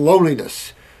fear and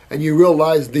loneliness and you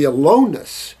realize the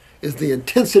aloneness is the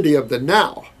intensity of the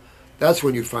now. That's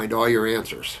when you find all your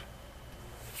answers.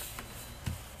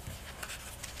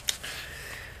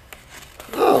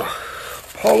 Oh,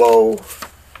 Paulo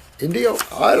Indio?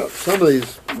 Some of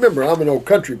these, remember, I'm an old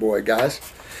country boy, guys.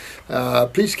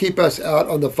 Please keep us out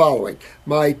on the following.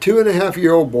 My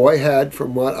 2.5-year-old boy had,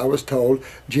 from what I was told,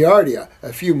 Giardia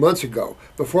a few months ago.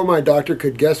 Before my doctor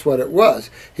could guess what it was,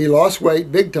 he lost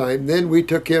weight big time. Then we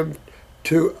took him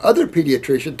to other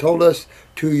pediatrician, told us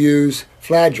to use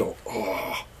Flagyl.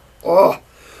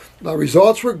 My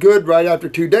results were good right after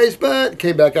 2 days, but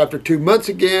came back after 2 months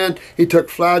again. He took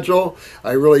Flagyl.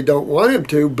 I really don't want him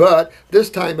to, but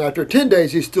this time after 10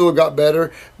 days, he still got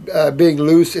better, being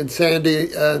loose and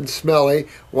sandy and smelly.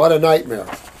 What a nightmare.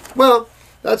 Well,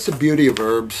 that's the beauty of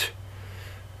herbs.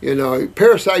 You know,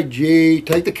 Parasite G,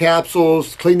 take the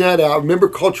capsules, clean that out. Remember,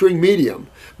 culturing medium.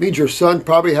 Means your son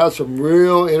probably has some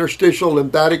real interstitial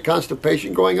lymphatic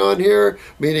constipation going on here.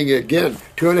 Meaning, again,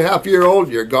 2.5-year-old,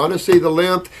 you're going to see the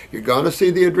lymph, you're going to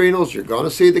see the adrenals, you're going to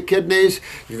see the kidneys,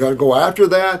 you're going to go after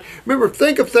that. Remember,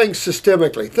 think of things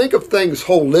systemically. Think of things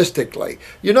holistically.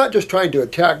 You're not just trying to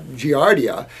attack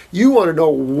Giardia. You want to know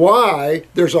why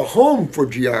there's a home for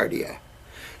Giardia.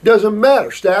 Doesn't matter.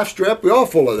 Staph, strep, we're all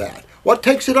full of that. What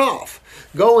takes it off?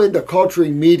 Go into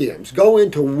culturing mediums. Go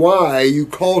into why you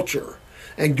culture.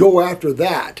 And go after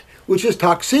that, which is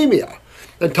toxemia.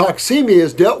 And toxemia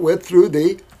is dealt with through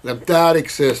the lymphatic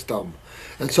system.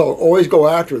 And so always go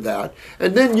after that.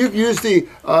 And then you use the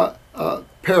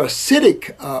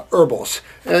parasitic herbals,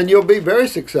 and you'll be very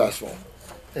successful.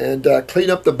 And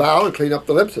clean up the bowel and clean up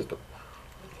the lymph system.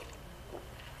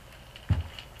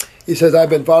 He says, I've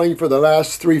been following you for the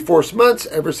last 3-4 months,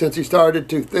 ever since he started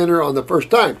to thinner on the first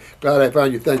time. Glad I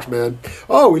found you. Thanks, man.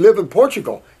 Oh, we live in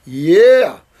Portugal.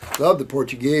 Yeah. Love the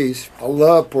Portuguese. I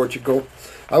love Portugal.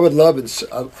 I would love it.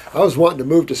 I was wanting to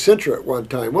move to Sintra at one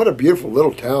time. What a beautiful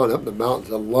little town up in the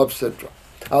mountains. I love Sintra.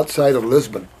 Outside of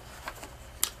Lisbon.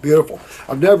 Beautiful.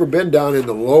 I've never been down in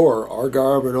the lower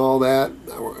Algarve and all that,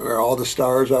 where all the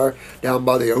stars are, down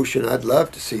by the ocean. I'd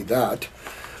love to see that.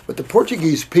 But the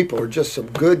Portuguese people are just some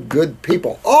good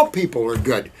people. All people are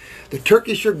good. The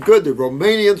Turkish are good. The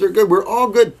Romanians are good. We're all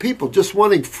good people just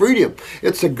wanting freedom.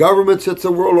 It's the governments. It's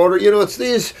the world order. You know, it's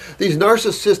these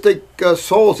narcissistic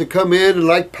souls that come in and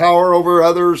like power over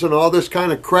others and all this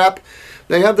kind of crap.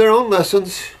 They have their own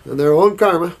lessons and their own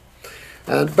karma.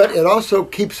 But it also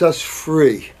keeps us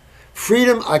free.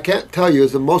 Freedom, I can't tell you,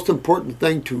 is the most important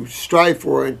thing to strive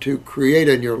for and to create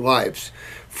in your lives.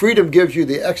 Freedom gives you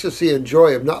the ecstasy and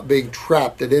joy of not being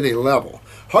trapped at any level.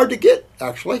 Hard to get,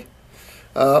 actually,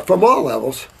 from all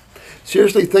levels.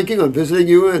 Seriously thinking on visiting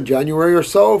you in January or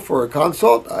so for a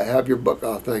consult. I have your book.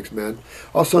 Oh, thanks, man.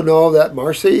 Also know that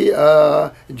Marcy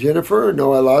and Jennifer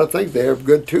know a lot of things. They're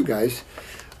good too, guys.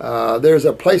 There's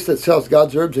a place that sells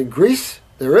God's herbs in Greece.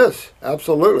 There is,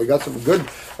 absolutely. Got some good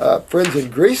friends in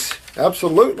Greece.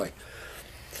 Absolutely.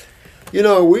 You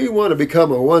know, we want to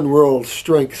become a one-world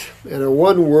strength and a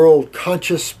one-world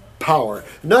conscious power.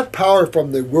 Not power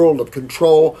from the world of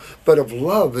control, but of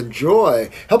love and joy,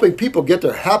 helping people get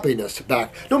their happiness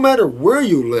back, no matter where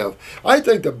you live. I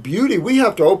think the beauty we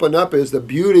have to open up is the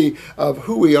beauty of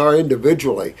who we are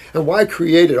individually and why I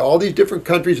created all these different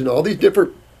countries and all these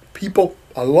different people.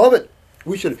 I love it.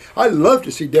 I love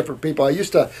to see different people. I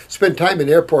used to spend time in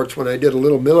airports when I did a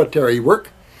little military work.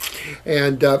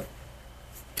 And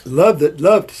love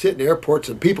to sit in airports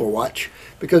and people watch,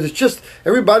 because it's just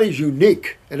everybody's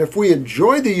unique. And if we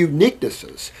enjoy the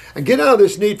uniquenesses and get out of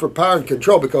this need for power and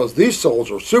control, because these souls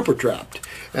are super trapped,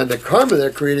 and the karma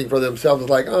they're creating for themselves is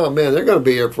like, oh man, they're going to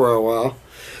be here for a while.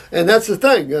 And that's the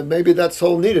thing. Maybe that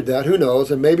soul needed that. Who knows?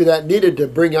 And maybe that needed to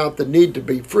bring out the need to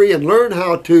be free and learn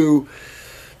how to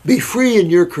be free in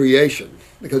your creation.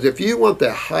 Because if you want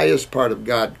the highest part of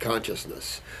God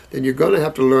consciousness, then you're going to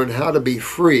have to learn how to be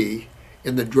free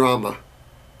in the drama.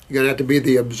 You're going to have to be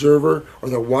the observer or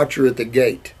the watcher at the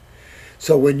gate.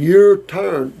 So when you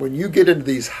get into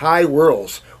these high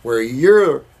worlds where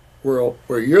you're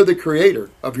the creator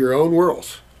of your own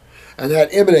worlds, and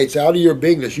that emanates out of your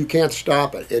beingness, you can't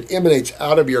stop it. It emanates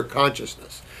out of your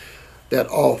consciousness that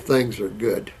all things are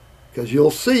good. Because you'll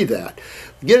see that.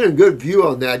 Get a good view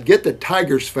on that. Get the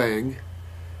Tiger's Fang.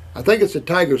 I think it's the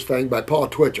Tiger's Fang by Paul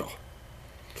Twitchell.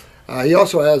 He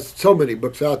also has so many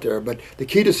books out there, but The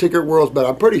Key to Secret Worlds, but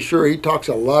I'm pretty sure he talks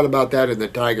a lot about that in the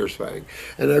Tiger's Fang.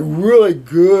 And a really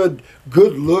good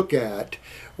look at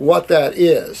what that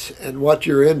is and what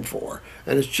you're in for.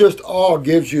 And it's just all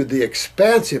gives you the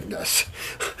expansiveness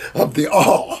of the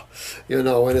all,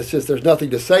 and it's just, there's nothing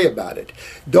to say about it.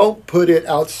 Don't put it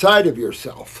outside of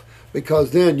yourself,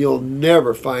 because then you'll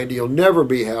never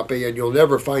be happy, and you'll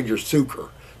never find your sukha.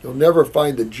 You'll never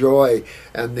find the joy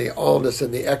and the allness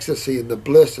and the ecstasy and the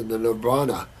bliss and the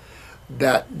nirvana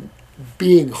that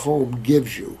being home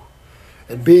gives you.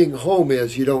 And being home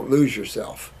is you don't lose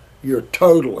yourself. You're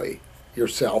totally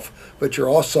yourself, but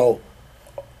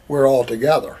we're all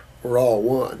together. We're all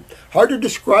one. Hard to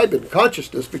describe in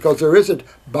consciousness, because there isn't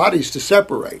bodies to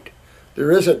separate.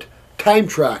 There isn't time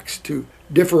tracks to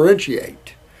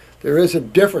differentiate. There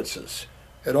isn't differences.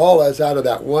 It all is out of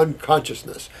that one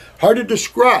consciousness. Hard to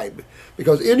describe,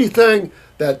 because anything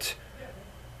that's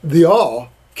the all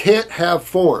can't have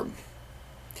form.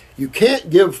 You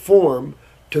can't give form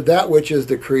to that which is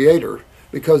the creator,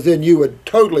 because then you would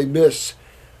totally miss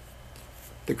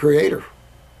the creator.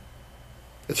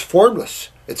 It's formless.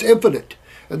 It's infinite.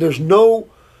 And there's no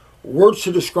words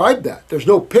to describe that. There's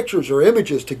no pictures or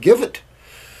images to give it.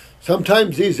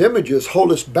 Sometimes these images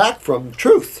hold us back from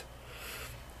truth.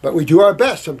 But we do our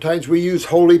best. Sometimes we use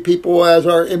holy people as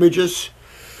our images.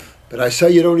 But I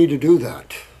say you don't need to do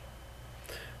that.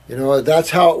 That's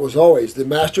how it was always. The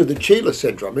Master of the Chela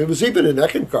Syndrome. It was even in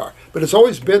Ekankar. But it's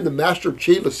always been the Master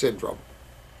Chela Syndrome.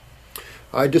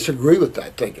 I disagree with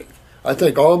that thinking. I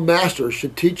think all masters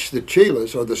should teach the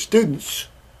Chelas, or the students,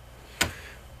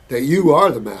 that you are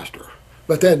the master.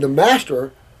 But then the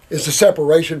master is the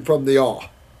separation from the all.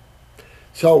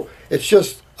 So it's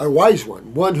just a wise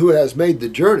one who has made the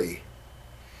journey,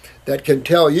 that can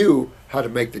tell you how to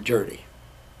make the journey.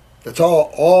 That's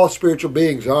all spiritual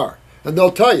beings are. And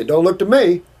they'll tell you, don't look to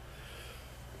me.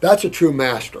 That's a true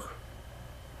master.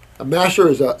 A master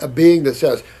is a being that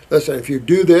says, listen, if you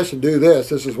do this and do this,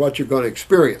 this is what you're going to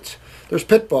experience. There's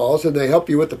pitfalls, and they help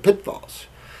you with the pitfalls.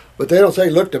 But they don't say,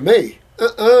 look to me.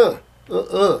 And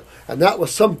that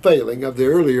was some failing of the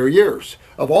earlier years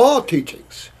of all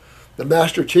teachings, the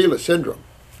Master Chela Syndrome.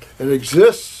 And it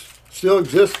still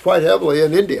exists quite heavily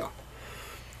in India.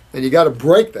 And you got to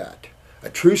break that. A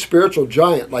true spiritual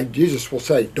giant, like Jesus will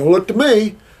say, don't look to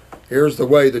me. Here's the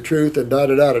way, the truth, and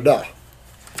da-da-da-da-da.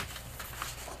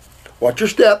 Watch your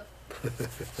step.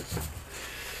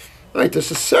 All right, this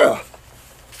is Sarah.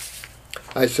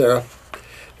 Hi, Sarah.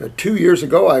 Now, 2 years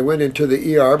ago, I went into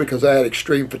the ER because I had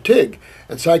extreme fatigue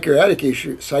and psychiatric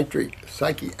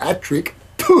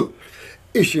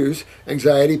issues,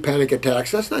 anxiety, panic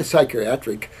attacks. That's not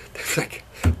psychiatric. That's like,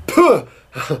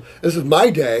 this is my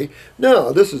day.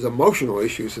 No, this is emotional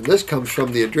issues, and this comes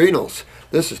from the adrenals.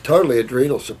 This is totally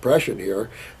adrenal suppression here,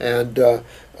 and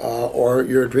or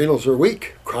your adrenals are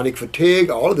weak. Chronic fatigue,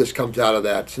 all of this comes out of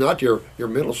that. It's not your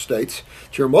mental states,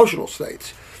 it's your emotional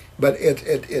states. But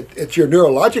it's your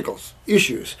neurological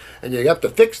issues, and you have to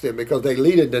fix them because they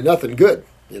lead into nothing good,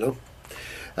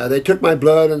 They took my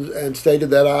blood and stated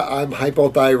that I'm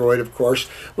hypothyroid, of course.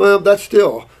 Well, that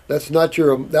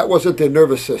wasn't the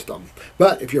nervous system.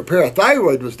 But if your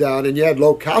parathyroid was down and you had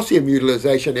low calcium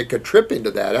utilization, it could trip into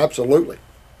that, absolutely.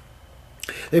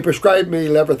 They prescribed me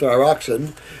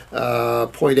levothyroxine,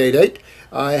 0.88.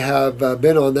 I have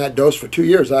been on that dose for 2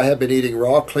 years. I have been eating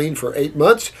raw, clean for 8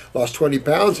 months, lost 20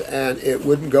 pounds, and it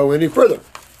wouldn't go any further.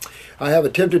 I have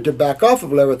attempted to back off of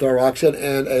levothyroxine,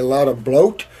 and a lot of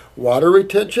bloat, water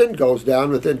retention goes down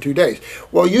within 2 days.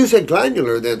 Well, use a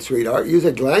glandular then, sweetheart. Use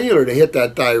a glandular to hit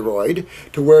that thyroid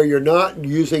to where you're not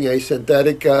using a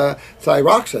synthetic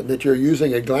thyroxine, that you're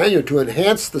using a glandular to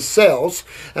enhance the cells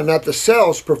and let the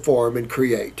cells perform and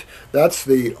create. That's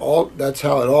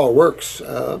how it all works.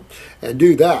 And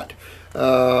do that.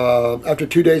 After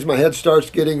 2 days, my head starts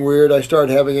getting weird. I start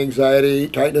having anxiety,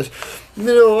 tightness.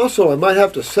 Also, I might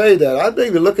have to say that I may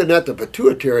be looking at the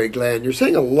pituitary gland. You're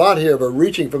seeing a lot here of a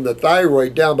reaching from the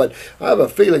thyroid down, but I have a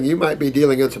feeling you might be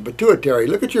dealing in some pituitary.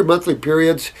 Look at your monthly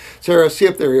periods, Sarah. See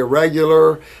if they're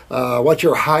irregular. What's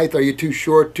your height? Are you too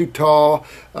short, too tall?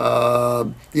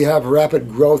 Do you have rapid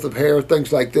growth of hair?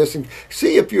 Things like this. And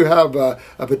see if you have a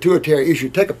pituitary issue.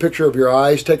 Take a picture of your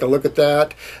eyes. Take a look at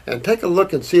that. And take a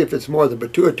look and see if it's more the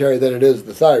pituitary than it is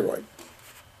the thyroid.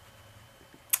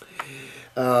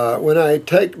 When I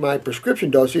take my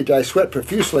prescription dosage, I sweat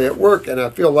profusely at work and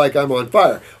I feel like I'm on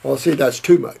fire. Well, see, that's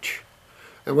too much.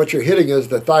 And what you're hitting is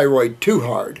the thyroid too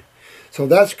hard. So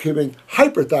that's giving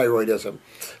hyperthyroidism.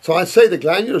 So I'd say the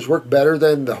glandulars work better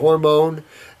than the hormone.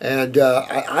 And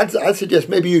I'd suggest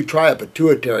maybe you try a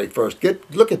pituitary first.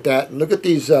 Look at that and look at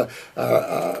these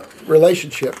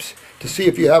relationships to see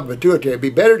if you have a pituitary. It'd be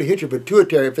better to hit your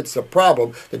pituitary if it's a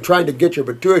problem than trying to get your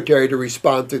pituitary to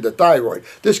respond through the thyroid.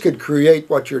 This could create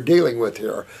what you're dealing with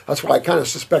here. That's why I kind of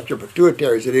suspect your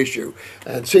pituitary is an issue.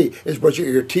 And see, was it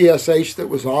your TSH that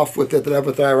was off with the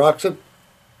levothyroxine?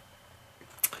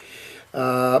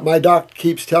 My doc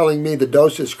keeps telling me the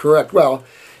dose is correct. Well,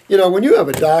 when you have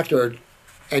a doctor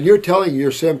and you're telling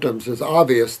your symptoms, it's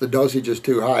obvious the dosage is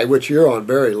too high, which you're on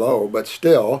very low, but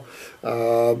still,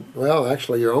 well,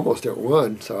 actually you're almost at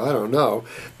 1, so I don't know.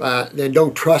 Then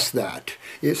don't trust that.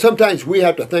 Sometimes we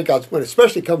have to think, when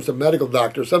especially comes to medical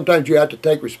doctors, sometimes you have to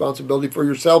take responsibility for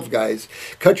yourselves, guys.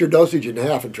 Cut your dosage in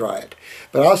half and try it.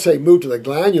 But I'll say move to the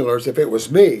glandulars if it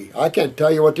was me. I can't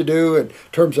tell you what to do in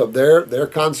terms of their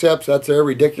concepts. That's their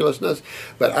ridiculousness.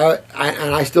 But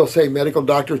I still say medical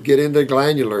doctors get into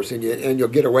glandulars and you'll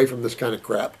get away from this kind of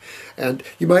crap. And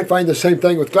you might find the same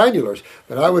thing with glandulars.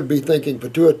 But I would be thinking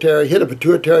pituitary, hit a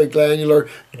pituitary glandular.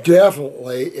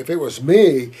 Definitely, if it was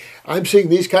me, I'm seeing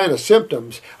these kind of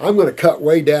symptoms, I'm going to cut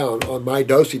way down on my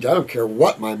dosage. I don't care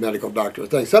what my medical doctor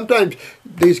thinks. Sometimes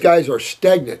these guys are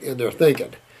stagnant in their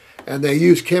thinking. And they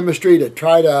use chemistry to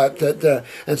try to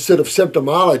instead of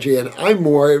symptomology. And I'm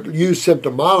more use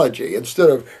symptomology instead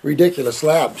of ridiculous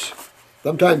labs.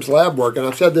 Sometimes lab work, and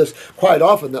I've said this quite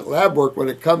often, that lab work when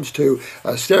it comes to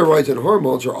steroids and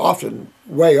hormones are often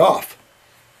way off.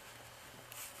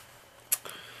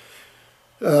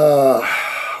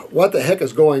 What the heck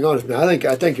is going on? Now, I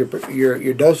think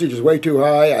your dosage is way too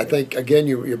high. I think, again,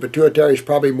 your pituitary is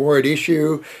probably more at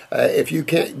issue. If you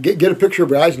can't get a picture of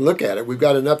your eyes and look at it, we've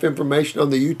got enough information on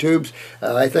the YouTubes.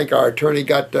 I think our attorney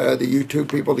got the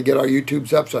YouTube people to get our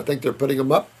YouTubes up, so I think they're putting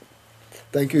them up.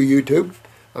 Thank you, YouTube.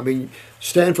 I mean,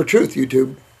 stand for truth,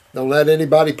 YouTube. Don't let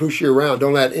anybody push you around.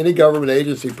 Don't let any government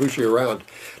agency push you around.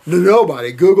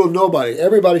 Nobody. Google nobody.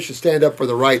 Everybody should stand up for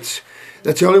the rights.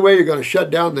 That's the only way you're going to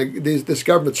shut down this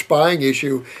government spying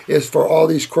issue is for all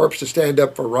these corps to stand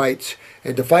up for rights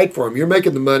and to fight for them. You're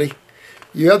making the money.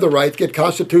 You have the rights. Get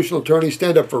constitutional attorneys.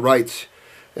 Stand up for rights.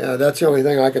 That's the only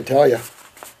thing I can tell you.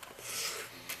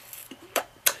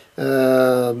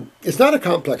 It's not a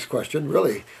complex question,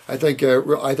 really. I think you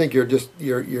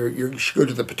should go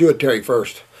to the pituitary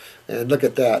first and look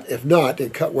at that. If not, then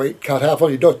cut half on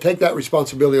your dose. Take that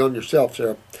responsibility on yourself,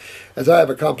 Sarah. As I have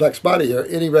a complex body here,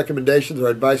 any recommendations or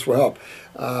advice will help.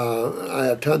 I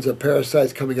have tons of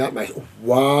parasites coming out my...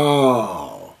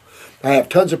 Wow. I have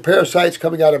tons of parasites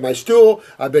coming out of my stool.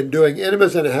 I've been doing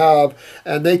enemas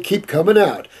and they keep coming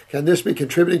out. Can this be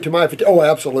contributing to my... Oh,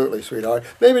 absolutely, sweetheart.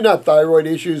 Maybe not thyroid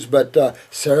issues, but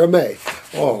Sarah May.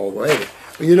 Oh, wait.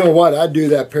 You know what? I'd do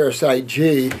that Parasite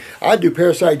G. I'd do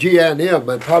Parasite G and M,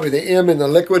 and probably the M in the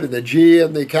liquid and the G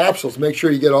in the capsules. Make sure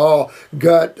you get all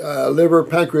gut, liver,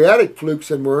 pancreatic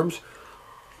flukes and worms.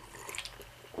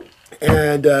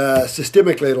 And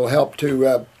systemically, it'll help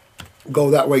to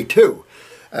go that way, too.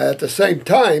 At the same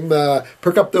time,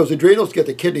 perk up those adrenals, get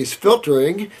the kidneys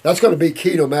filtering. That's going to be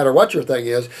key no matter what your thing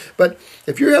is. But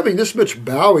if you're having this much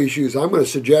bowel issues, I'm going to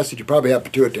suggest that you probably have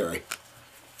pituitary.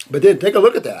 But then take a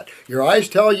look at that. Your eyes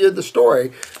tell you the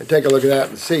story, and take a look at that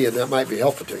and see, and that might be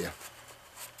helpful to you.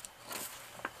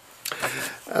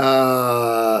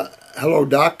 Hello,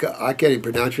 Doc. I can't even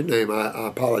pronounce your name. I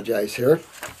apologize here.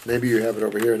 Maybe you have it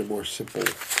over here in a more simple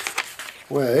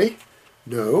way.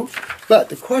 No. But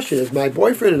the question is, my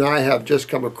boyfriend and I have just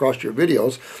come across your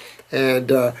videos and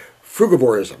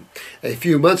frugivorism a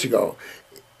few months ago.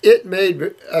 it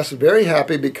made us very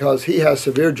happy because he has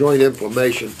severe joint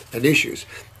inflammation and issues.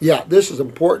 Yeah, this is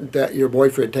important that your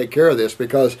boyfriend take care of this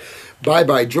because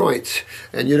bye-bye joints,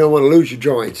 and you don't want to lose your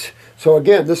joints. So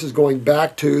again, this is going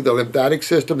back to the lymphatic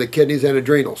system, the kidneys, and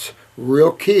adrenals.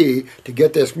 Real key to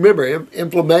get this. Remember,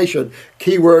 inflammation,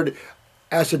 keyword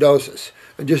acidosis.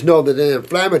 And just know that an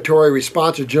inflammatory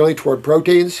response is generally toward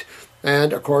proteins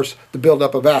and, of course, the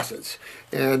buildup of acids.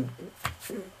 And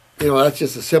that's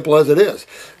just as simple as it is.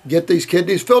 Get these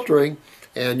kidneys filtering,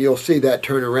 and you'll see that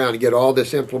turn around and get all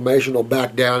this inflammation will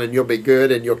back down, and you'll be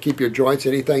good, and you'll keep your joints.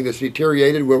 Anything that's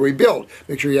deteriorated will rebuild.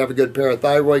 Make sure you have a good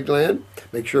parathyroid gland.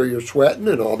 Make sure you're sweating,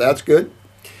 and all that's good.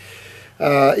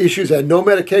 Issues and no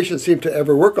medication seemed to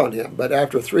ever work on him, but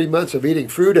after 3 months of eating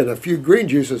fruit and a few green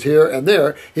juices here and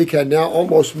there, he can now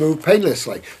almost move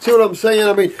painlessly. See what I'm saying?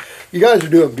 I mean, you guys are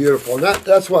doing beautiful, and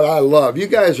that's what I love. You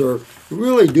guys are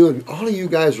really doing, all of you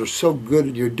guys are so good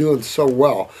and you're doing so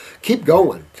well. Keep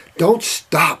going. Don't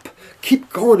stop.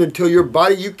 Keep going until your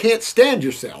body, you can't stand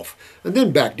yourself, and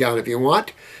then back down if you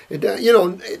want.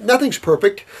 Nothing's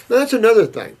perfect. Now, that's another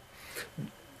thing.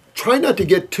 Try not to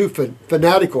get too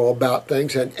fanatical about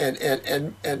things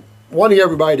and wanting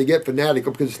everybody to get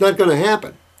fanatical, because it's not going to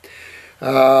happen.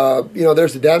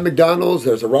 There's the Dan McDonald's,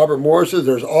 there's the Robert Morris's,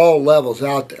 there's all levels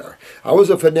out there. I was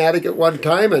a fanatic at one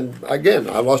time, and again,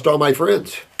 I lost all my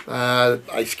friends.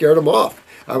 I scared them off.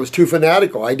 I was too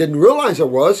fanatical. I didn't realize I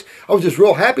was. I was just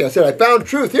real happy. I said, I found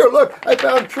truth. Here, look, I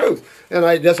found truth. And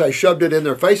I guess I shoved it in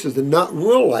their faces and not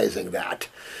realizing that.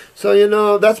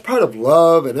 So, that's part of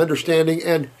love and understanding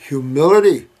and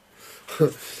humility.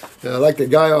 Like the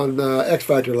guy on X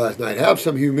Factor last night. Have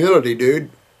some humility, dude.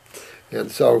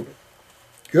 And so,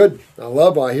 good. I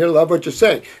love what you're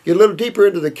saying. Get a little deeper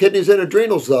into the kidneys and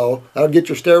adrenals, though. That'll get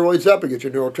your steroids up. It'll get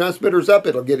your neurotransmitters up.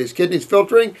 It'll get his kidneys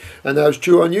filtering. And that's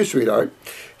true on you, sweetheart.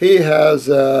 He has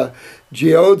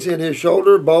geodes in his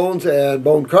shoulder, bones, and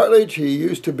bone cartilage. He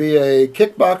used to be a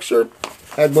kickboxer.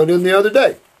 Had one in the other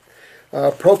day.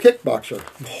 Pro kickboxer.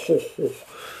 Oh,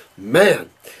 man.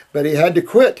 But he had to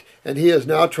quit, and he is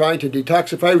now trying to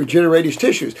detoxify, regenerate his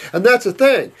tissues. And that's the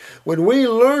thing. When we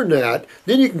learn that,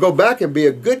 then you can go back and be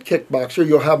a good kickboxer.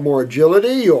 You'll have more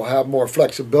agility. You'll have more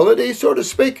flexibility, so to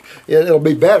speak. It'll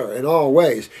be better in all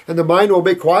ways. And the mind will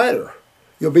be quieter.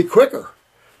 You'll be quicker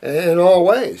in all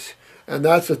ways. And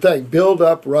that's the thing. Build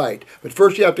up right. But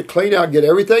first you have to clean out, get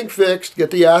everything fixed,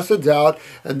 get the acids out,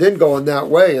 and then go in that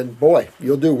way. And boy,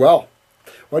 you'll do well.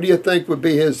 What do you think would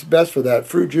be his best for that?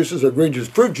 Fruit juices or green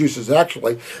juices? Fruit juices,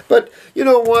 actually. But you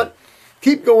know what?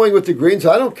 Keep going with the greens.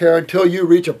 I don't care until you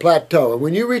reach a plateau. And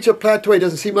when you reach a plateau, it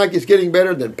doesn't seem like it's getting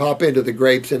better, then pop into the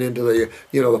grapes and into the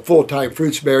full-time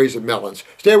fruits, berries, and melons.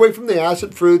 Stay away from the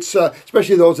acid fruits,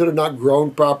 especially those that are not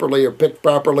grown properly or picked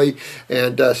properly,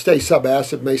 and stay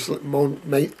subacid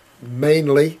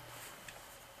mainly.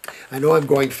 I know I'm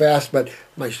going fast, but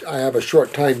I have a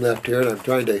short time left here, and I'm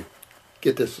trying to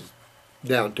get this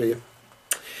down to you.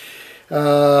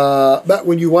 But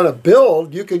when you want to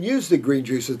build, you can use the green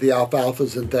juices, the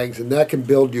alfalfas and things, and that can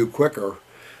build you quicker.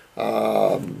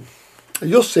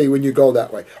 You'll see when you go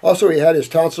that way. Also, he had his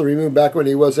tonsil removed back when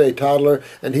he was a toddler,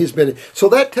 and he's been... So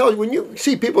that tells you, when you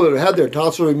see people that have had their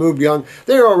tonsil removed young,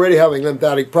 they're already having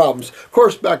lymphatic problems. Of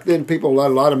course, back then, people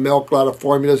had a lot of milk, a lot of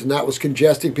formulas, and that was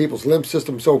congesting people's lymph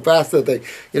system so fast that they,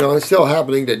 it's still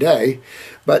happening today.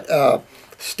 But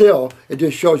still, it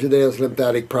just shows you that he has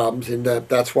lymphatic problems, and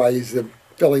that's why he's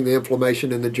filling the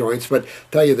inflammation in the joints. But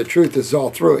tell you the truth, this is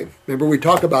all through him. Remember, we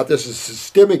talk about this as a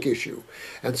systemic issue,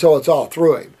 and so it's all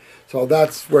through him. So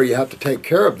that's where you have to take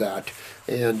care of that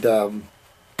and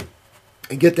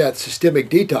get that systemic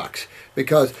detox.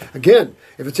 Because, again,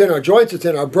 if it's in our joints, it's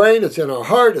in our brain, it's in our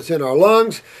heart, it's in our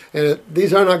lungs, and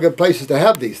these are not good places to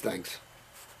have these things.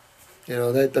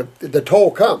 The toll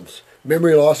comes.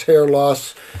 Memory loss, hair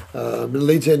loss,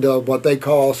 leads into what they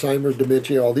call Alzheimer's,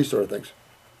 dementia, all these sort of things.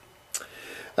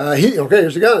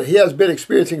 Here's the guy. He has been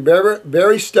experiencing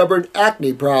very stubborn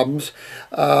acne problems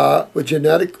with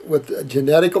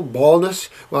genetic baldness.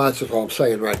 Well, that's what I'm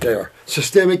saying right there.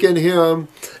 Systemic in him.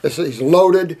 He's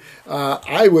loaded.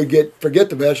 I would forget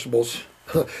the vegetables.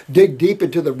 Dig deep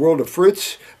into the world of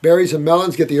fruits, berries, and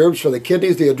melons. Get the herbs for the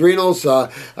kidneys, the adrenals, the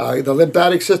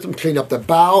lymphatic system. Clean up the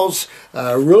bowels.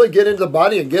 Really get into the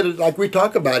body and get it like we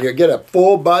talk about here. Get a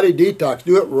full body detox.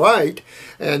 Do it right,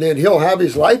 and then he'll have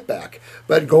his life back.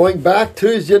 But going back to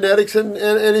his genetics and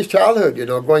his childhood,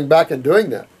 going back and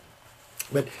doing that.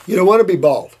 But you don't want to be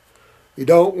bald. You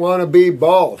don't want to be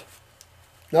bald.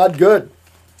 Not good.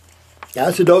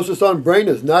 Acidosis on brain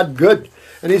is not good.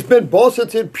 And he's been bald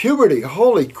since in puberty.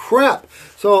 Holy crap.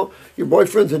 So your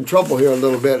boyfriend's in trouble here a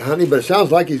little bit, honey, but it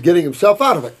sounds like he's getting himself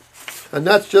out of it. And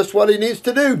that's just what he needs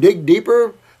to do. Dig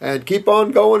deeper and keep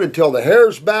on going until the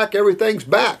hair's back, everything's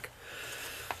back.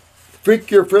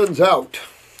 Freak your friends out.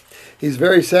 He's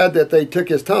very sad that they took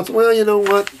his tonsil. Well, you know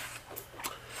what?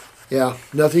 Yeah,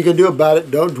 nothing you can do about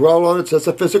it. Don't dwell on it. It's just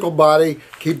a physical body.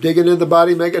 Keep digging in the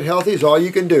body, make it healthy is all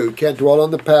you can do. Can't dwell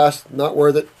on the past. Not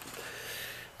worth it.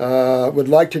 Would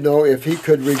like to know if he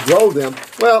could regrow them.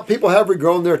 Well, people have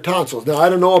regrown their tonsils. Now, I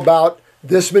don't know about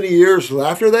this many years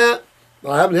after that.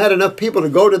 I haven't had enough people to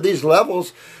go to these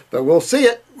levels, but we'll see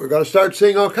it. We're going to start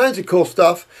seeing all kinds of cool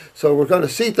stuff, so we're going to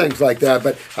see things like that.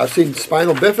 But I've seen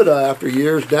spinal bifida after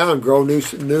years down grow new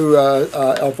L4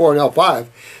 and L5.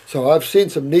 So I've seen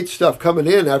some neat stuff coming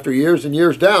in after years and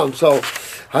years down. So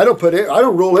I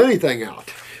don't rule anything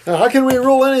out. Now, how can we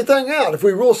rule anything out? If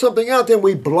we rule something out, then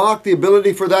we block the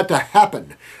ability for that to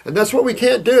happen. And that's what we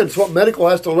can't do. It's what medical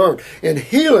has to learn. In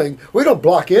healing, we don't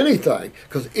block anything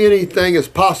because anything is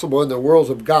possible in the worlds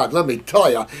of God. Let me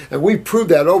tell you. And we proved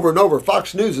that over and over.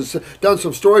 Fox News has done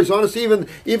some stories on us. Even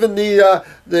the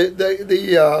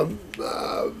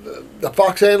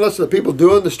Fox analysts, the people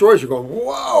doing the stories are going,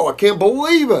 whoa, I can't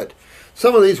believe it.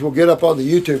 Some of these will get up on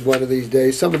the YouTube one of these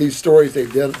days. Some of these stories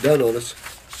they've done on us.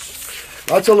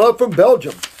 Lots of love from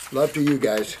Belgium. Love to you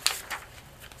guys.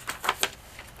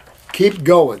 Keep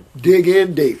going. Dig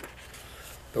in deep.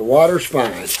 The water's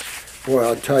fine. Boy,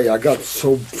 I'll tell you, I got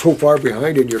so far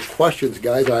behind in your questions,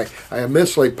 guys. I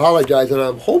immensely apologize, and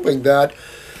I'm hoping that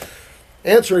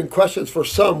answering questions for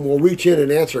some will reach in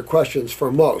and answer questions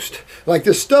for most. Like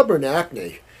this stubborn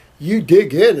acne, you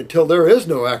dig in until there is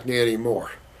no acne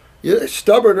anymore. You're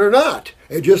stubborn or not.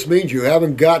 It just means you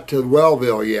haven't got to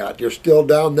Wellville yet. You're still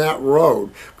down that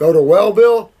road. Go to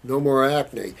Wellville, no more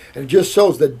acne. And it just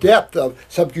shows the depth of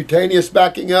subcutaneous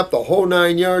backing up, the whole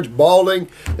 9 yards, balding.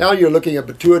 Now you're looking at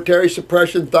pituitary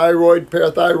suppression, thyroid,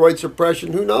 parathyroid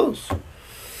suppression, who knows?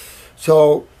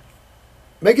 So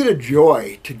make it a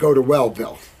joy to go to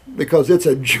Wellville because it's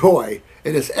a joy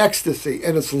and it's ecstasy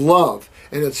and it's love.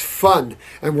 And it's fun,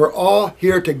 and we're all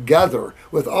here together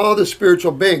with all the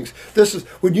spiritual beings. This is,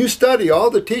 when you study all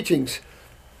the teachings,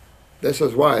 this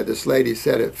is why this lady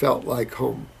said it felt like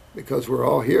home, because we're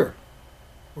all here.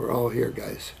 We're all here,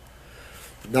 guys.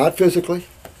 Not physically,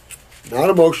 not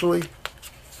emotionally,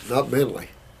 not mentally.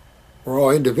 We're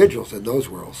all individuals in those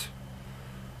worlds.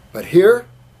 But here,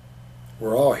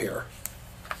 we're all here.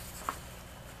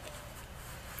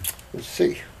 Let's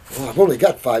see. Well, I've only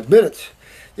got 5 minutes.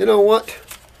 You know what?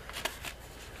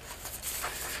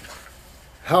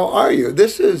 How are you?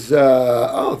 This is,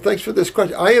 thanks for this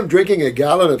question. I am drinking a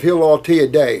gallon of Heal All tea a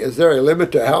day. Is there a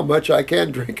limit to how much I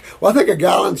can drink? Well, I think a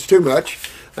gallon's too much.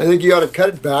 I think you ought to cut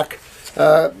it back,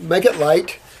 make it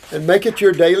light, and make it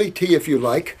your daily tea if you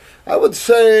like. I would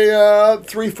say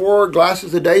 3-4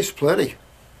 glasses a day is plenty.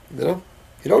 You know,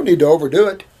 you don't need to overdo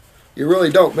it. You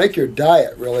really don't. Make your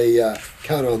diet really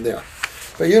count on there.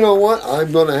 But you know what?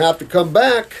 I'm going to have to come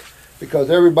back because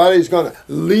everybody's going to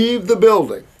leave the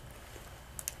building.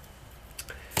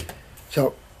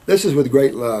 So this is with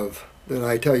great love that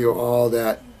I tell you all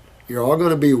that you're all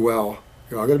going to be well.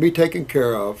 You're all going to be taken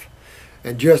care of.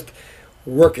 And just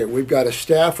work it. We've got a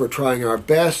staff. We're trying our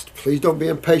best. Please don't be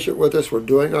impatient with us. We're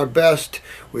doing our best.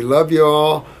 We love you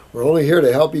all. We're only here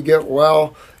to help you get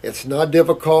well. It's not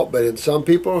difficult, but in some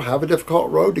people have a difficult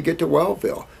road to get to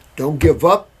Wellville. Don't give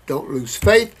up. Don't lose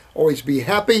faith. Always be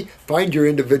happy. Find your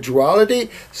individuality.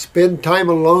 Spend time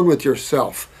alone with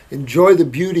yourself. Enjoy the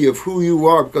beauty of who you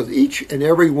are, because each and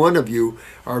every one of you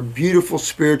are beautiful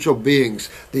spiritual beings,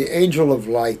 the angel of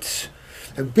lights.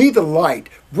 And be the light.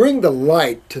 Bring the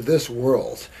light to this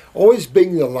world. Always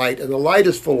being the light. And the light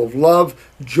is full of love,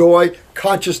 joy,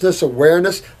 consciousness,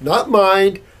 awareness, not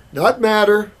mind, not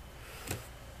matter.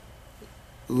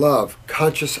 Love,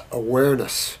 conscious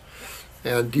awareness.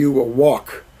 And you will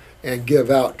walk and give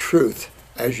out truth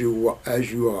as you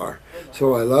are.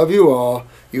 So I love you all.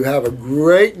 You have a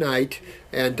great night.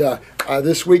 And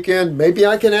this weekend, maybe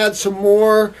I can add some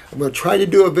more. I'm going to try to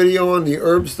do a video on the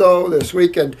herbs, though, this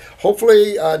week. And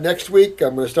hopefully next week,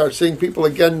 I'm going to start seeing people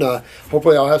again.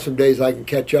 Hopefully I'll have some days I can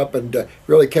catch up and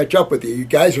really catch up with you. You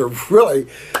guys are really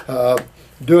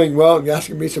doing well and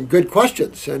asking me some good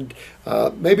questions. And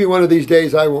maybe one of these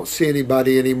days I won't see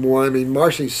anybody anymore. I mean,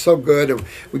 Marcy's so good, and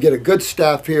we get a good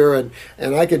staff here, and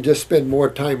I can just spend more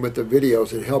time with the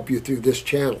videos and help you through this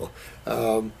channel.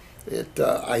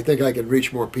 I think I can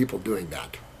reach more people doing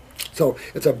that. So So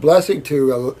it's a blessing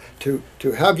to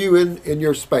have you in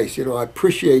your space. You know, I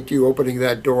appreciate you opening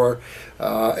that door,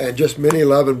 and just many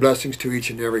love and blessings to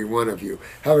each and every one of you.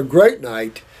 Have a great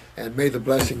night, and may the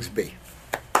blessings be.